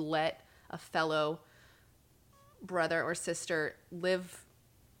 that we would let a fellow brother or sister live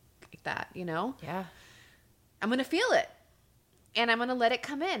like that, Yeah. I'm going to feel it, and I'm going to let it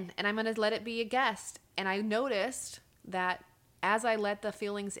come in, and I'm going to let it be a guest. And I noticed that as I let the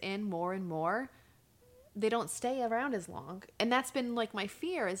feelings in more and more, they don't stay around as long. And that's been my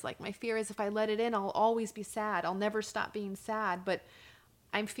fear is if I let it in, I'll always be sad. I'll never stop being sad. But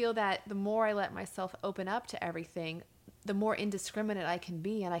I feel that the more I let myself open up to everything, the more indiscriminate I can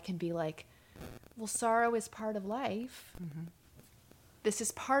be. And I can be like, well, sorrow is part of life. Mm-hmm. This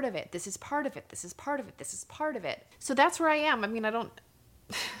is part of it. This is part of it. This is part of it. This is part of it. So that's where I am. I mean,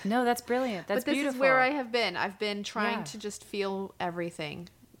 No, that's brilliant. That's but this beautiful. is where I have been. I've been trying to just feel everything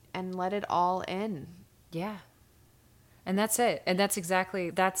and let it all in. Yeah. And that's it. And that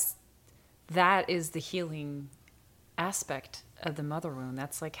is the healing aspect of the mother wound.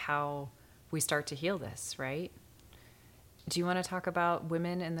 That's how we start to heal this, right? Do you want to talk about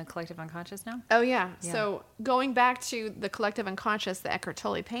women in the collective unconscious now? Oh, yeah. So going back to the collective unconscious, the Eckhart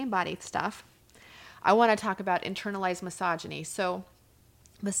Tolle pain body stuff, I want to talk about internalized misogyny. So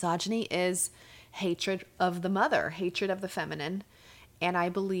misogyny is hatred of the mother, hatred of the feminine. And I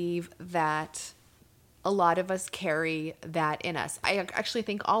believe that a lot of us carry that in us. I actually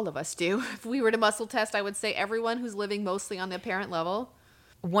think all of us do. If we were to muscle test, I would say everyone who's living mostly on the parent level.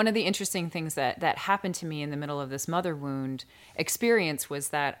 One of the interesting things that happened to me in the middle of this mother wound experience was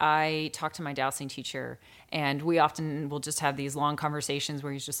that I talked to my dowsing teacher, and we often will just have these long conversations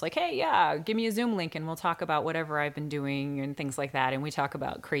where he's just like, hey, yeah, give me a Zoom link and we'll talk about whatever I've been doing and things like that. And we talk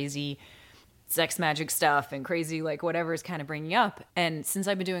about crazy sex magic stuff and crazy, whatever is kind of bringing up. And since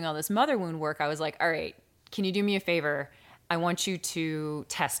I've been doing all this mother wound work, I was like, all right, can you do me a favor? I want you to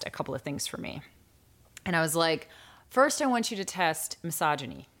test a couple of things for me. And I was like, first, I want you to test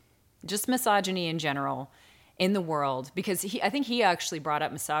misogyny, just misogyny in general in the world, because I think he actually brought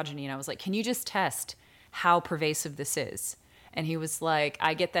up misogyny, and I was like, can you just test how pervasive this is? And he was like,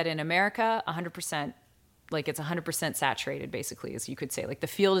 I get that in America, 100%, it's 100% saturated, basically, as you could say. The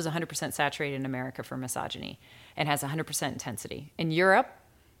field is 100% saturated in America for misogyny and has 100% intensity. In Europe,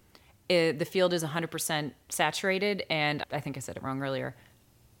 the field is 100% saturated, and I think I said it wrong earlier.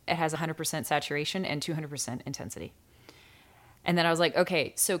 It has 100% saturation and 200% intensity. And then I was like,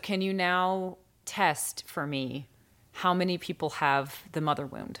 okay, so can you now test for me how many people have the mother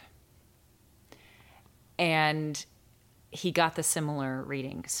wound? And he got the similar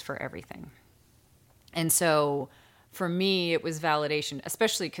readings for everything. And so for me, it was validation,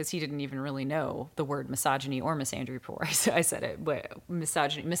 especially because he didn't even really know the word misogyny or misandry before I said it. But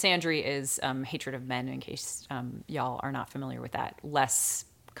misandry is hatred of men, in case y'all are not familiar with that less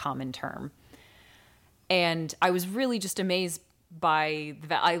common term. And I was really just amazed by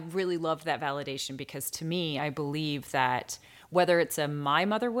I really loved that validation, because to me, I believe that whether it's a my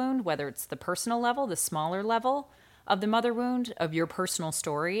mother wound, whether it's the personal level, the smaller level of the mother wound, of your personal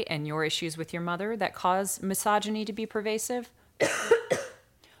story and your issues with your mother that cause misogyny to be pervasive,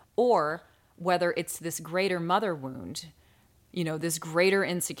 or whether it's this greater mother wound, this greater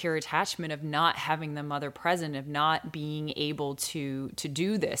insecure attachment of not having the mother present, of not being able to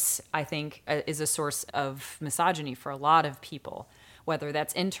do this, I think is a source of misogyny for a lot of people, whether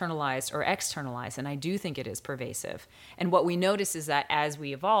that's internalized or externalized. And I do think it is pervasive. And what we notice is that as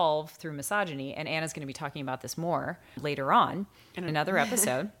we evolve through misogyny, and Anna's going to be talking about this more later on in another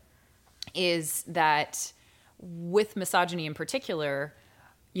episode, is that with misogyny in particular,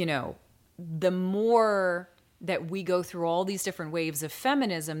 the more that we go through all these different waves of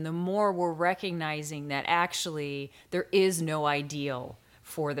feminism, the more we're recognizing that actually there is no ideal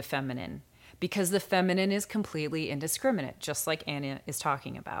for the feminine, because the feminine is completely indiscriminate, just like Anna is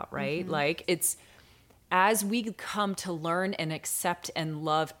talking about, right? Mm-hmm. Like, it's as we come to learn and accept and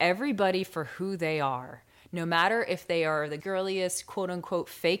love everybody for who they are, no matter if they are the girliest, quote unquote,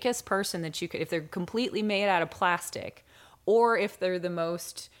 fakest person that you could, if they're completely made out of plastic, or if they're the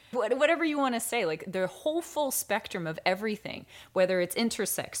most, whatever you want to say, like the whole full spectrum of everything, whether it's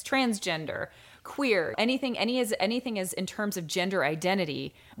intersex, transgender, queer, anything as in terms of gender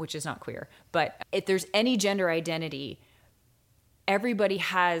identity, which is not queer, but if there's any gender identity, everybody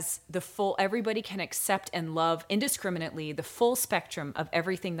can accept and love indiscriminately the full spectrum of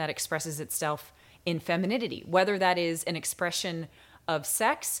everything that expresses itself in femininity, whether that is an expression of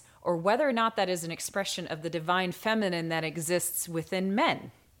sex or whether or not that is an expression of the divine feminine that exists within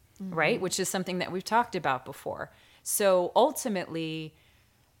men, mm-hmm. right? Which is something that we've talked about before. So ultimately,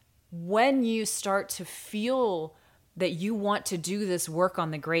 when you start to feel that you want to do this work on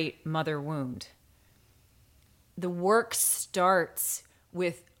the great mother wound, the work starts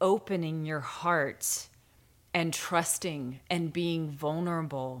with opening your heart and trusting and being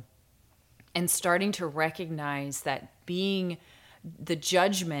vulnerable and starting to recognize that being the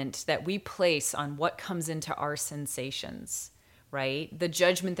judgment that we place on what comes into our sensations, right? The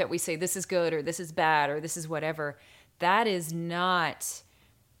judgment that we say, this is good or this is bad or this is whatever, that is not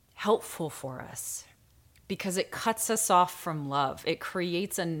helpful for us, because it cuts us off from love. It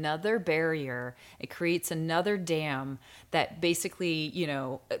creates another barrier. It creates another dam that basically,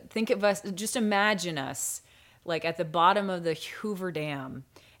 think of us, just imagine us like at the bottom of the Hoover Dam,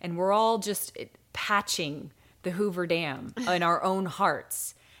 and we're all just patching the Hoover Dam in our own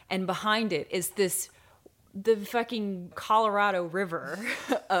hearts. And behind it is the fucking Colorado River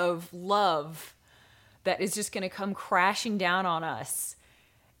of love that is just going to come crashing down on us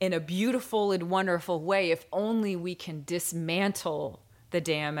in a beautiful and wonderful way, if only we can dismantle the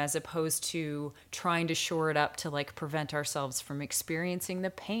dam as opposed to trying to shore it up to like prevent ourselves from experiencing the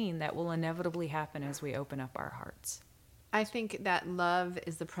pain that will inevitably happen as we open up our hearts. I think that love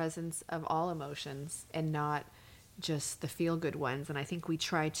is the presence of all emotions and not just the feel-good ones. And I think we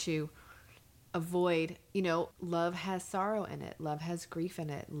try to avoid, love has sorrow in it. Love has grief in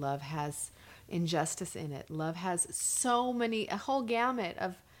it. Love has injustice in it. Love has a whole gamut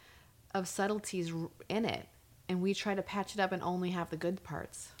of subtleties in it, and we try to patch it up and only have the good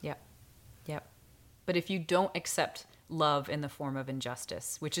parts. Yep. But if you don't accept love in the form of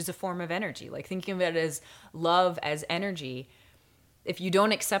injustice, which is a form of energy, like thinking of it as love as energy, if you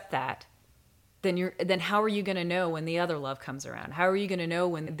don't accept that, then how are you going to know when the other love comes around? How are you going to know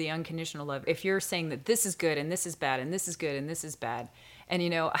when the unconditional love, if you're saying that this is good and this is bad and this is good and this is bad? And,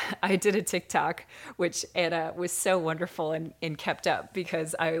 I did a TikTok, which Anna was so wonderful and kept up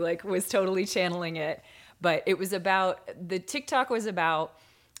because I was totally channeling it. But the TikTok was about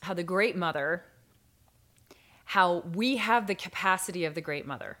how the great mother, how we have the capacity of the great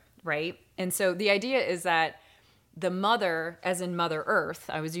mother, right? And so the idea is that the mother, as in Mother Earth,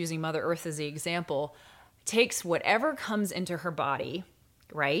 I was using Mother Earth as the example, takes whatever comes into her body,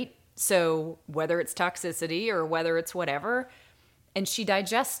 right? So whether it's toxicity or whether it's whatever, and she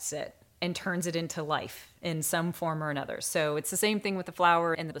digests it and turns it into life in some form or another. So it's the same thing with the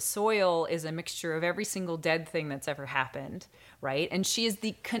flower, and the soil is a mixture of every single dead thing that's ever happened, right? And she is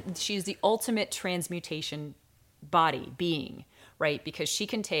the ultimate transmutation being, right? Because she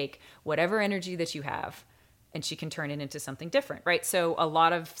can take whatever energy that you have and she can turn it into something different, right? So a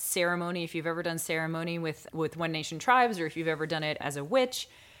lot of ceremony, if you've ever done ceremony with One Nation tribes, or if you've ever done it as a witch,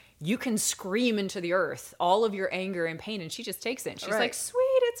 you can scream into the earth all of your anger and pain, and she just takes it. She's Right. like,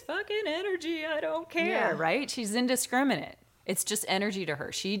 sweet, it's fucking energy. I don't care, Yeah. right? She's indiscriminate. It's just energy to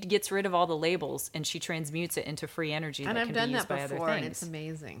her. She gets rid of all the labels and she transmutes it into free energy And that I've can done be used that by other before, things. and it's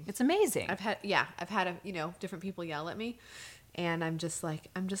amazing. It's amazing. I've had different people yell at me, and I'm just like,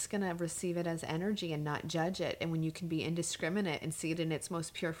 I'm just gonna receive it as energy and not judge it. And when you can be indiscriminate and see it in its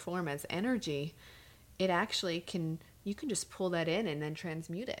most pure form as energy, it actually you can just pull that in and then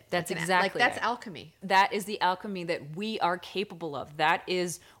transmute it. That's Like exactly that's it. alchemy. That is the alchemy that we are capable of. That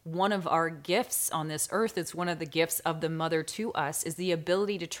is one of our gifts on this earth. It's one of the gifts of the mother to us, is the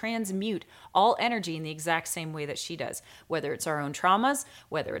ability to transmute all energy in the exact same way that she does. Whether it's our own traumas,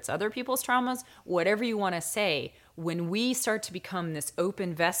 whether it's other people's traumas, whatever you want to say, when we start to become this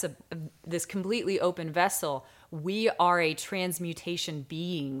open vessel, this completely open vessel, we are a transmutation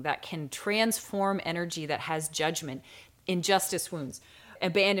being that can transform energy that has judgment, injustice wounds,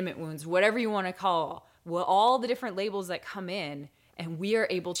 abandonment wounds, whatever you want to call, well, all the different labels that come in, and we are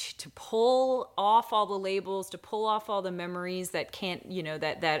able to pull off all the labels, to pull off all the memories that can't,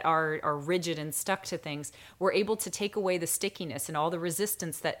 that are rigid and stuck to things. We're able to take away the stickiness and all the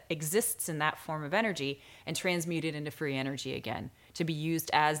resistance that exists in that form of energy and transmute it into free energy again, to be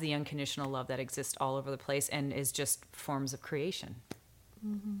used as the unconditional love that exists all over the place and is just forms of creation.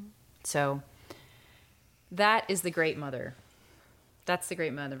 Mm-hmm. So that is the Great Mother. That's the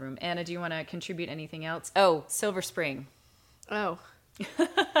Great Mother room. Anna, do you want to contribute anything else? Oh, Silver Spring. Oh,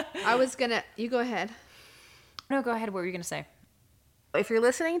 you go ahead. No, go ahead. What were you going to say? If you're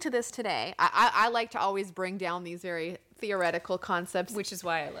listening to this today, I like to always bring down these very theoretical concepts Which is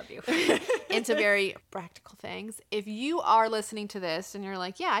why I love you. into very practical things. If you are listening to this and you're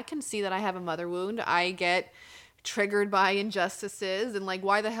like, yeah, I can see that I have a mother wound. I get triggered by injustices, and like,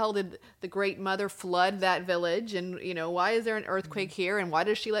 why the hell did the Great Mother flood that village? And, why is there an earthquake here? And why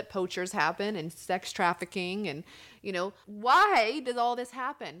does she let poachers happen and sex trafficking? And, why does all this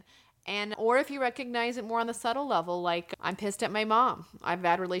happen? Or if you recognize it more on the subtle level, like, I'm pissed at my mom. I've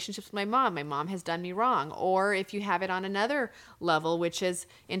had relationships with my mom. My mom has done me wrong. Or if you have it on another level, which is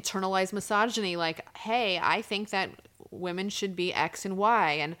internalized misogyny, like, hey, I think that women should be X and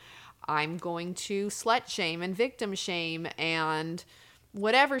Y, and I'm going to slut shame and victim shame and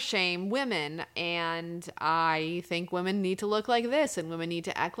whatever shame women, and I think women need to look like this and women need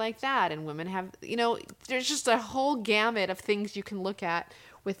to act like that, and women have, there's just a whole gamut of things you can look at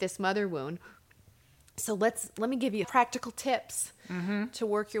with this mother wound. So let me give you practical tips to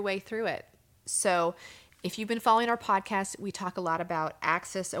work your way through it. So if you've been following our podcast, we talk a lot about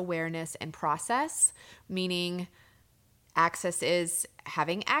access, awareness, and process, meaning access is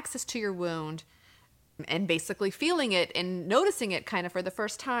having access to your wound and basically feeling it and noticing it kind of for the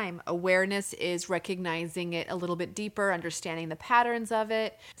first time. Awareness is recognizing it a little bit deeper, understanding the patterns of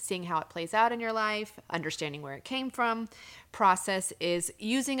it, seeing how it plays out in your life, understanding where it came from. Process is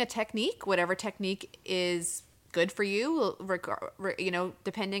using a technique, whatever technique is good for you,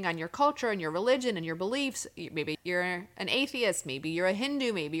 depending on your culture and your religion and your beliefs. Maybe you're an atheist, maybe you're a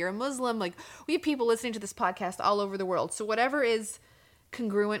Hindu, maybe you're a Muslim. Like, we have people listening to this podcast all over the world. So whatever is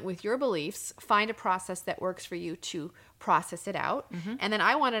congruent with your beliefs, find a process that works for you to process it out. And then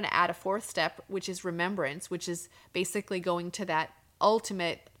I wanted to add a fourth step, which is remembrance, which is basically going to that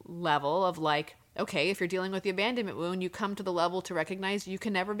ultimate level of like, okay, if you're dealing with the abandonment wound, you come to the level to recognize you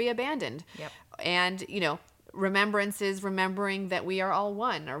can never be abandoned. Yep. And, remembrance is remembering that we are all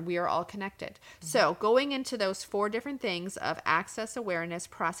one, or we are all connected. So going into those four different things of access, awareness,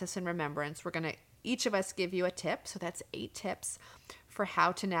 process, and remembrance, we're going to each of us give you a tip. So that's 8 tips for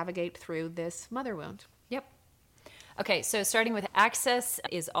how to navigate through this mother wound. Yep. Okay, so starting with access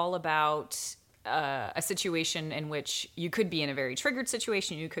is all about a situation in which you could be in a very triggered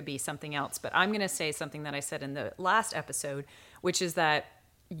situation, you could be something else. But I'm going to say something that I said in the last episode, which is that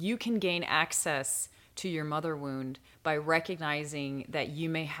you can gain access to your mother wound by recognizing that you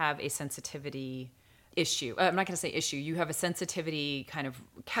may have a sensitivity issue. I'm not going to say issue. You have a sensitivity kind of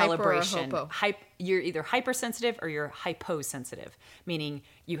calibration. Hyper or hypo? You're either hypersensitive or you're hyposensitive, meaning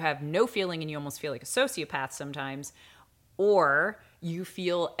you have no feeling and you almost feel like a sociopath sometimes, or you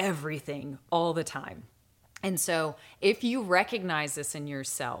feel everything all the time. And so if you recognize this in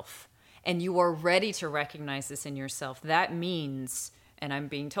yourself and you are ready to recognize this in yourself, that means, and I'm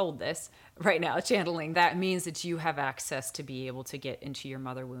being told this right now, channeling, that means that you have access to be able to get into your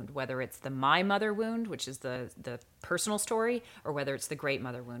mother wound, whether it's the my mother wound, which is the personal story, or whether it's the great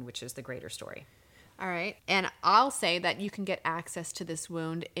mother wound, which is the greater story. All right. And I'll say that you can get access to this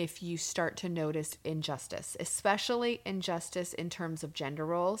wound if you start to notice injustice, especially injustice in terms of gender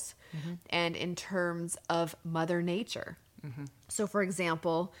roles and in terms of Mother Nature. So, for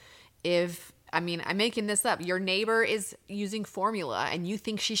example, I'm making this up, your neighbor is using formula and you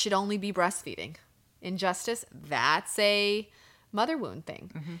think she should only be breastfeeding. Injustice, that's a mother wound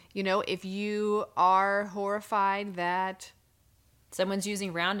thing. If you are horrified that Someone's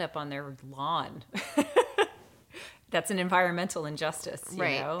using Roundup on their lawn. That's an environmental injustice, you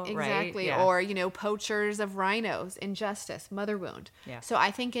know? Exactly. Right? Yeah. Or, poachers of rhinos, injustice, mother wound. Yeah. So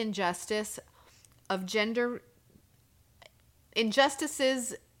I think injustices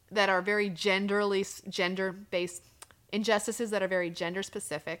that are very gender-based, injustices that are very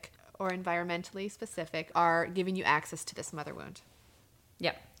gender-specific or environmentally specific are giving you access to this mother wound.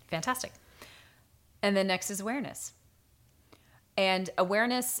 Yep. Fantastic. And then next is awareness. And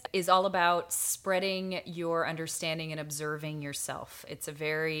awareness is all about spreading your understanding and observing yourself. It's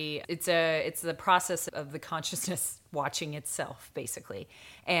the process of the consciousness watching itself, basically.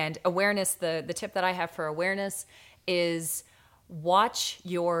 And awareness, the tip that I have for awareness is watch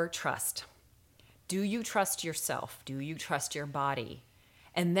your trust. Do you trust yourself? Do you trust your body?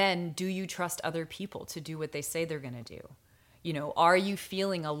 And then do you trust other people to do what they say they're going to do? Are you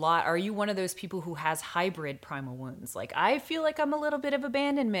feeling a lot? Are you one of those people who has hybrid primal wounds? Like, I feel like I'm a little bit of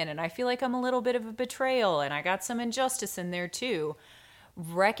abandonment and I feel like I'm a little bit of a betrayal and I got some injustice in there too.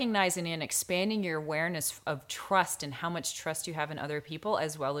 Recognizing and expanding your awareness of trust and how much trust you have in other people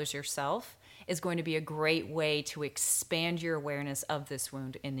as well as yourself is going to be a great way to expand your awareness of this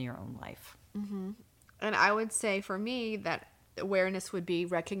wound in your own life. Mm-hmm. And I would say for me that awareness would be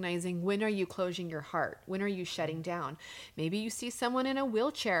recognizing, when are you closing your heart? When are you shutting down? Maybe you see someone in a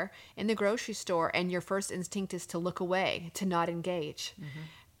wheelchair in the grocery store and your first instinct is to look away, to not engage.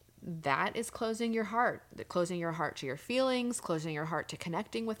 That is closing your heart to your feelings, closing your heart to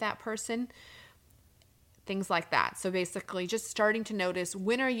connecting with that person, things like that. So basically just starting to notice,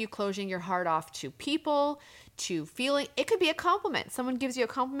 when are you closing your heart off to people, to feeling. It could be a compliment. Someone gives you a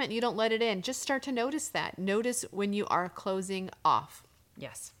compliment and you don't let it in. Just start to notice that. Notice when you are closing off.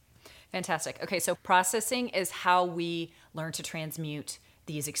 Yes. Fantastic. Okay, so processing is how we learn to transmute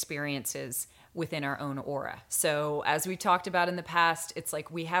these experiences within our own aura. So as we talked about in the past, it's like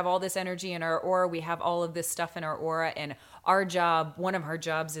we have all this energy in our aura, we have all of this stuff in our aura, and one of our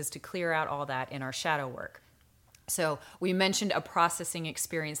jobs is to clear out all that in our shadow work. So we mentioned a processing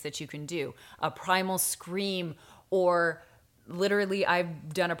experience that you can do, a primal scream, or literally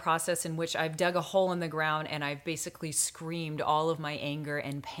I've done a process in which I've dug a hole in the ground and I've basically screamed all of my anger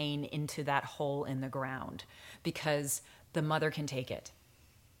and pain into that hole in the ground, because the mother can take it.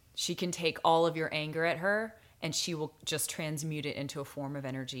 She can take all of your anger at her and she will just transmute it into a form of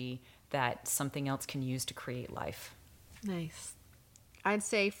energy that something else can use to create life. Nice. I'd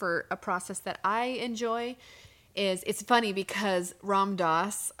say for a process that I enjoy is, it's funny because Ram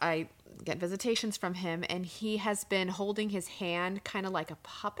Dass, I get visitations from him and he has been holding his hand kind of like a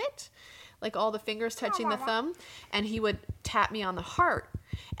puppet, like all the fingers touching the thumb, and he would tap me on the heart.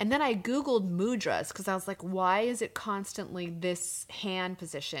 And then I Googled mudras because I was like, why is it constantly this hand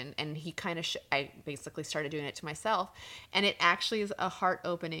position? And he kind of, I basically started doing it to myself. And it actually is a heart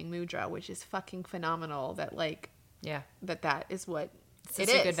opening mudra, which is fucking phenomenal that that is what it is.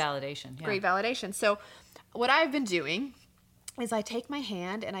 It's a good validation. Yeah. Great validation. So what I've been doing is I take my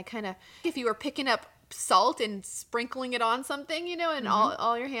hand and I kind of, if you were picking up salt and sprinkling it on something, and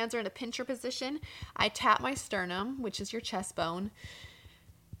all your hands are in a pincher position, I tap my sternum, which is your chest bone.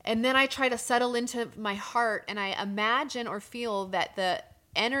 And then I try to settle into my heart and I imagine or feel that the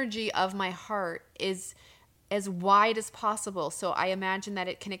energy of my heart is as wide as possible. So I imagine that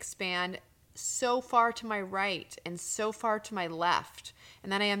it can expand so far to my right and so far to my left.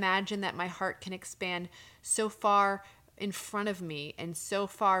 And then I imagine that my heart can expand so far in front of me and so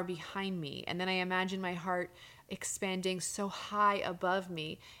far behind me. And then I imagine my heart expanding so high above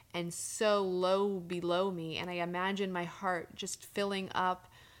me and so low below me. And I imagine my heart just filling up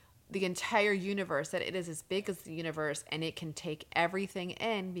the entire universe, that it is as big as the universe and it can take everything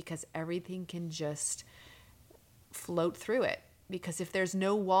in because everything can just float through it. Because if there's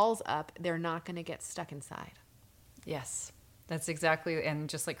no walls up, they're not going to get stuck inside. Yes, that's exactly, and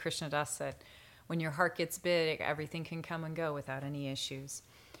just like Krishna Das said, when your heart gets big, everything can come and go without any issues.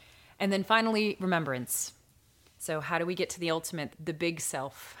 And then finally, remembrance. So how do we get to the ultimate, the big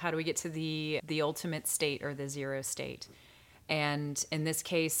self? How do we get to the ultimate state or the zero state? And in this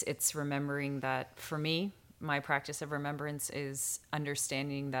case, it's remembering that, for me, my practice of remembrance is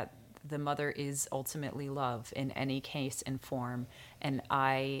understanding that the mother is ultimately love in any case and form. And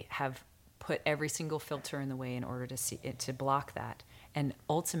I have put every single filter in the way in order to see it, to block that. And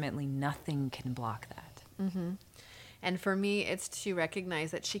ultimately, nothing can block that. Mm-hmm. And for me, it's to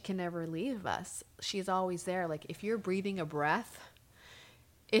recognize that she can never leave us. She's always there. Like, if you're breathing a breath,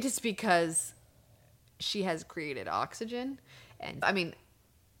 it is because she has created oxygen. And I mean,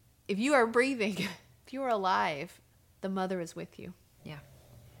 if you are breathing, if you are alive, the mother is with you. Yeah.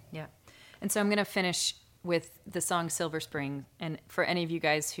 Yeah. And so I'm going to finish with the song Silver Spring. And for any of you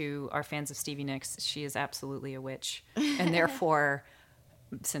guys who are fans of Stevie Nicks, she is absolutely a witch. And therefore,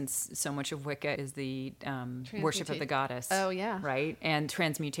 since so much of Wicca is the worship of the goddess. Oh, yeah. Right? And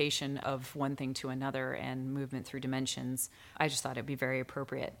transmutation of one thing to another and movement through dimensions. I just thought it'd be very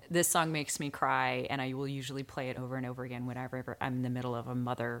appropriate. This song makes me cry, and I will usually play it over and over again whenever I'm in the middle of a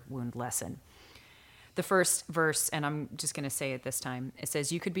mother wound lesson. The first verse, and I'm just going to say it this time, it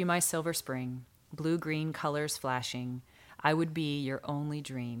says, "You could be my silver spring, blue-green colors flashing. I would be your only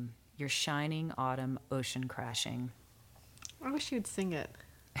dream, your shining autumn ocean crashing." I wish you'd sing it.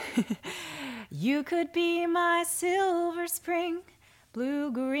 You could be my silver spring,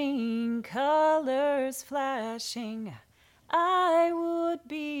 blue-green colors flashing. I would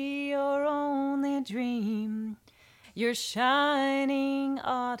be your only dream, your shining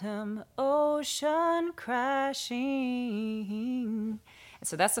autumn ocean crashing.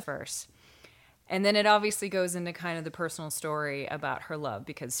 So that's the verse. And then it obviously goes into kind of the personal story about her love,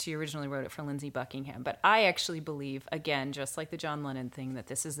 because she originally wrote it for Lindsey Buckingham. But I actually believe, again, just like the John Lennon thing, that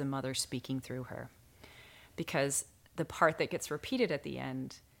this is the mother speaking through her. Because the part that gets repeated at the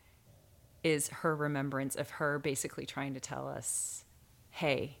end is her remembrance of her basically trying to tell us,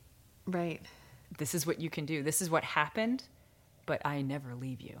 hey, Right. this is what you can do. This is what happened, but I never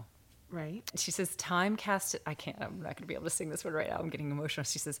leave you. Right. She says, I'm not going to be able to sing this one right now. I'm getting emotional.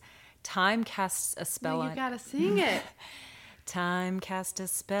 She says, time casts a spell No, on... you gotta sing it. Time cast a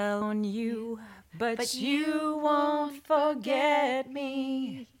spell on you, but you won't forget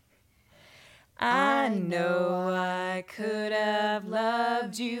me. I know I could have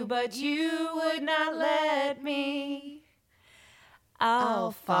loved you, but you would not let me. I'll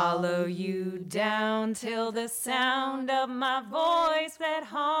follow you down till the sound of my voice that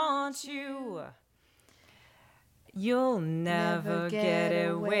haunts you. You'll never get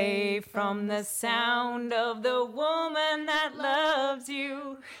away from the sound of the woman that loves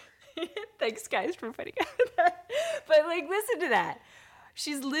you. Thanks, guys, for putting out that. But, like, listen to that.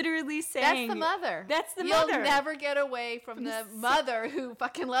 She's literally saying... That's the mother. That's the mother. You'll never get away from the mother who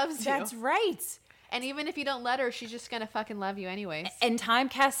fucking loves you. That's right. And even if you don't let her, she's just gonna fucking love you anyways. And time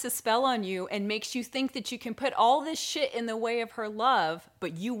casts a spell on you and makes you think that you can put all this shit in the way of her love,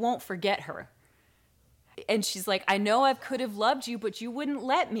 but you won't forget her. And she's like, I know I could have loved you, but you wouldn't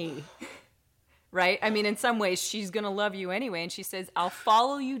let me. Right? I mean, in some ways, she's going to love you anyway. And she says, I'll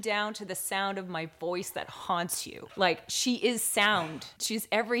follow you down to the sound of my voice that haunts you. Like, she is sound. She's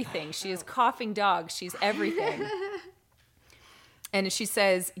everything. She is coughing dog. She's everything. And she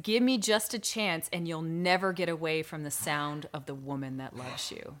says, give me just a chance and you'll never get away from the sound of the woman that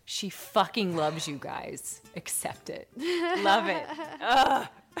loves you. She fucking loves you guys. Accept it. Love it. Ugh.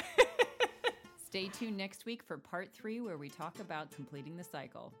 Stay tuned next week for part 3, where we talk about completing the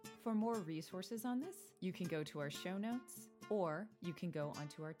cycle. For more resources on this, you can go to our show notes, or you can go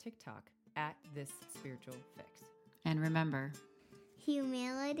onto our TikTok at This Spiritual Fix. And remember,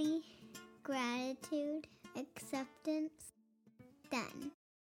 Humility, gratitude, acceptance, done.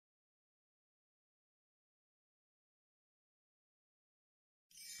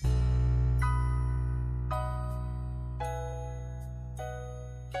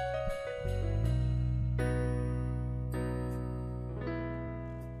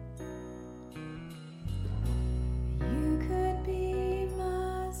 you could be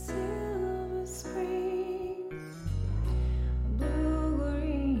my silver spring,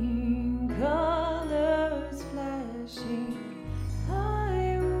 blue-green colors flashing.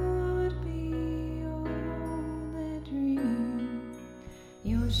 I would be your only dream,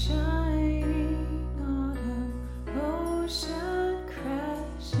 your shining autumn ocean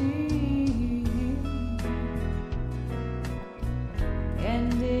crashing.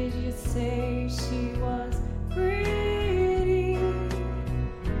 And did you say she was pretty?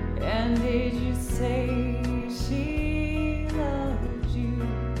 And did you say she loved you?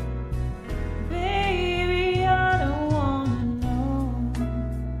 Baby, I don't wanna know.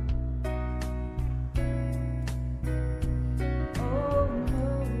 Oh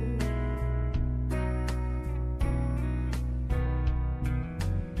no.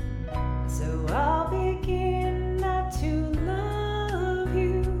 So I'll begin not to love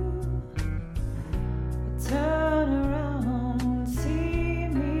you. Turn around, see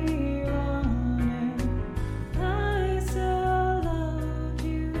me running. I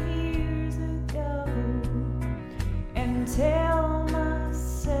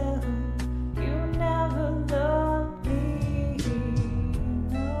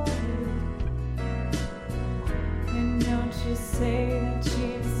say that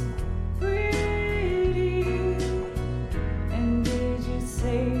she's pretty? And did you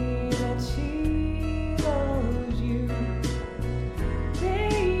say that she loves you?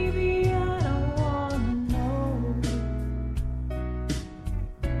 Baby, I don't wanna know.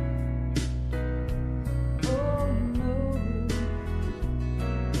 Oh no.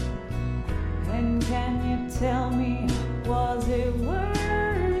 And can you tell me, was it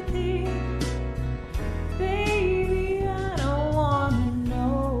worth it? Baby, I don't wanna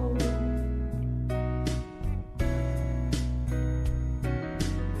know.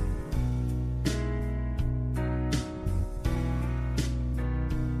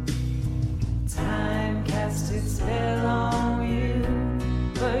 Time cast its spell on you,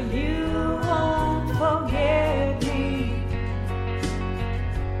 but you won't forget me.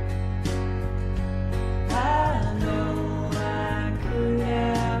 I know I could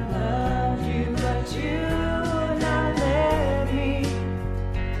have loved you, but you would not let me.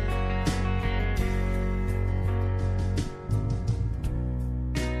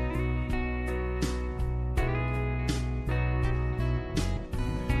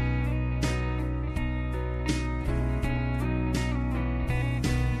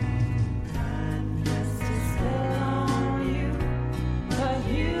 Time cast its spell on you, but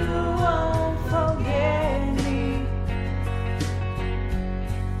you won't forget me.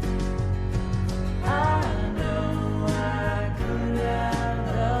 I know I could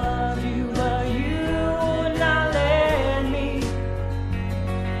have loved you, but you would not let me.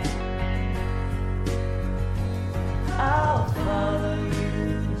 I'll follow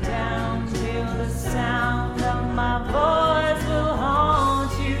you down till the sound of my voice will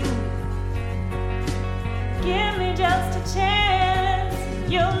haunt you. Give me just a chance,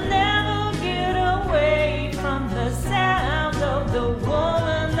 you'll never get away from the sound of the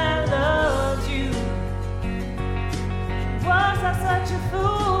woman that loves you. Was I such a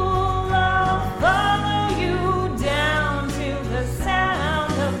fool? I'll follow you down till the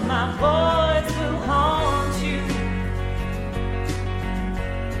sound of my voice will haunt you.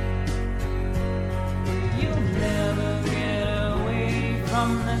 You'll never get away from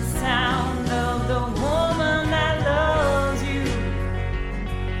the sound of the woman that loves you.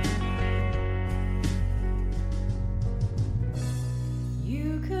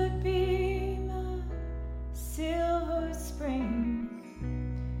 You could be my silver spring,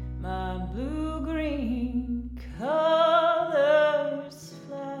 my blue-green colors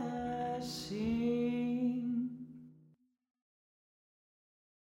flashing.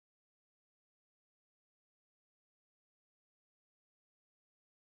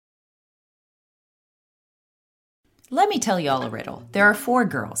 Let me tell y'all a riddle. There are 4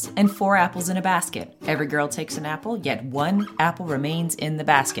 girls and 4 apples in a basket. Every girl takes an apple, yet 1 apple remains in the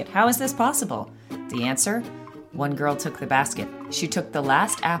basket. How is this possible? The answer? One girl took the basket. She took the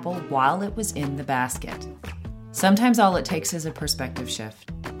last apple while it was in the basket. Sometimes all it takes is a perspective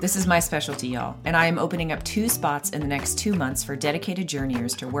shift. This is my specialty, y'all, and I am opening up 2 spots in the next 2 months for dedicated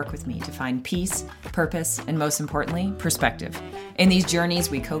journeyers to work with me to find peace, purpose, and most importantly, perspective. In these journeys,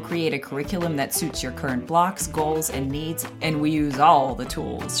 we co-create a curriculum that suits your current blocks, goals, and needs, and we use all the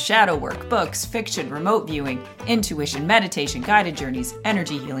tools: shadow work, books, fiction, remote viewing, intuition, meditation, guided journeys,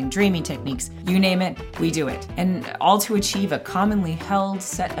 energy healing, dreaming techniques, you name it, we do it. And all to achieve a commonly held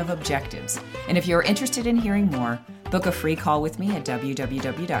set of objectives. And if you're interested in hearing more, book a free call with me at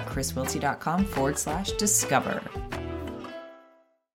www.chriswiltsey.com/discover.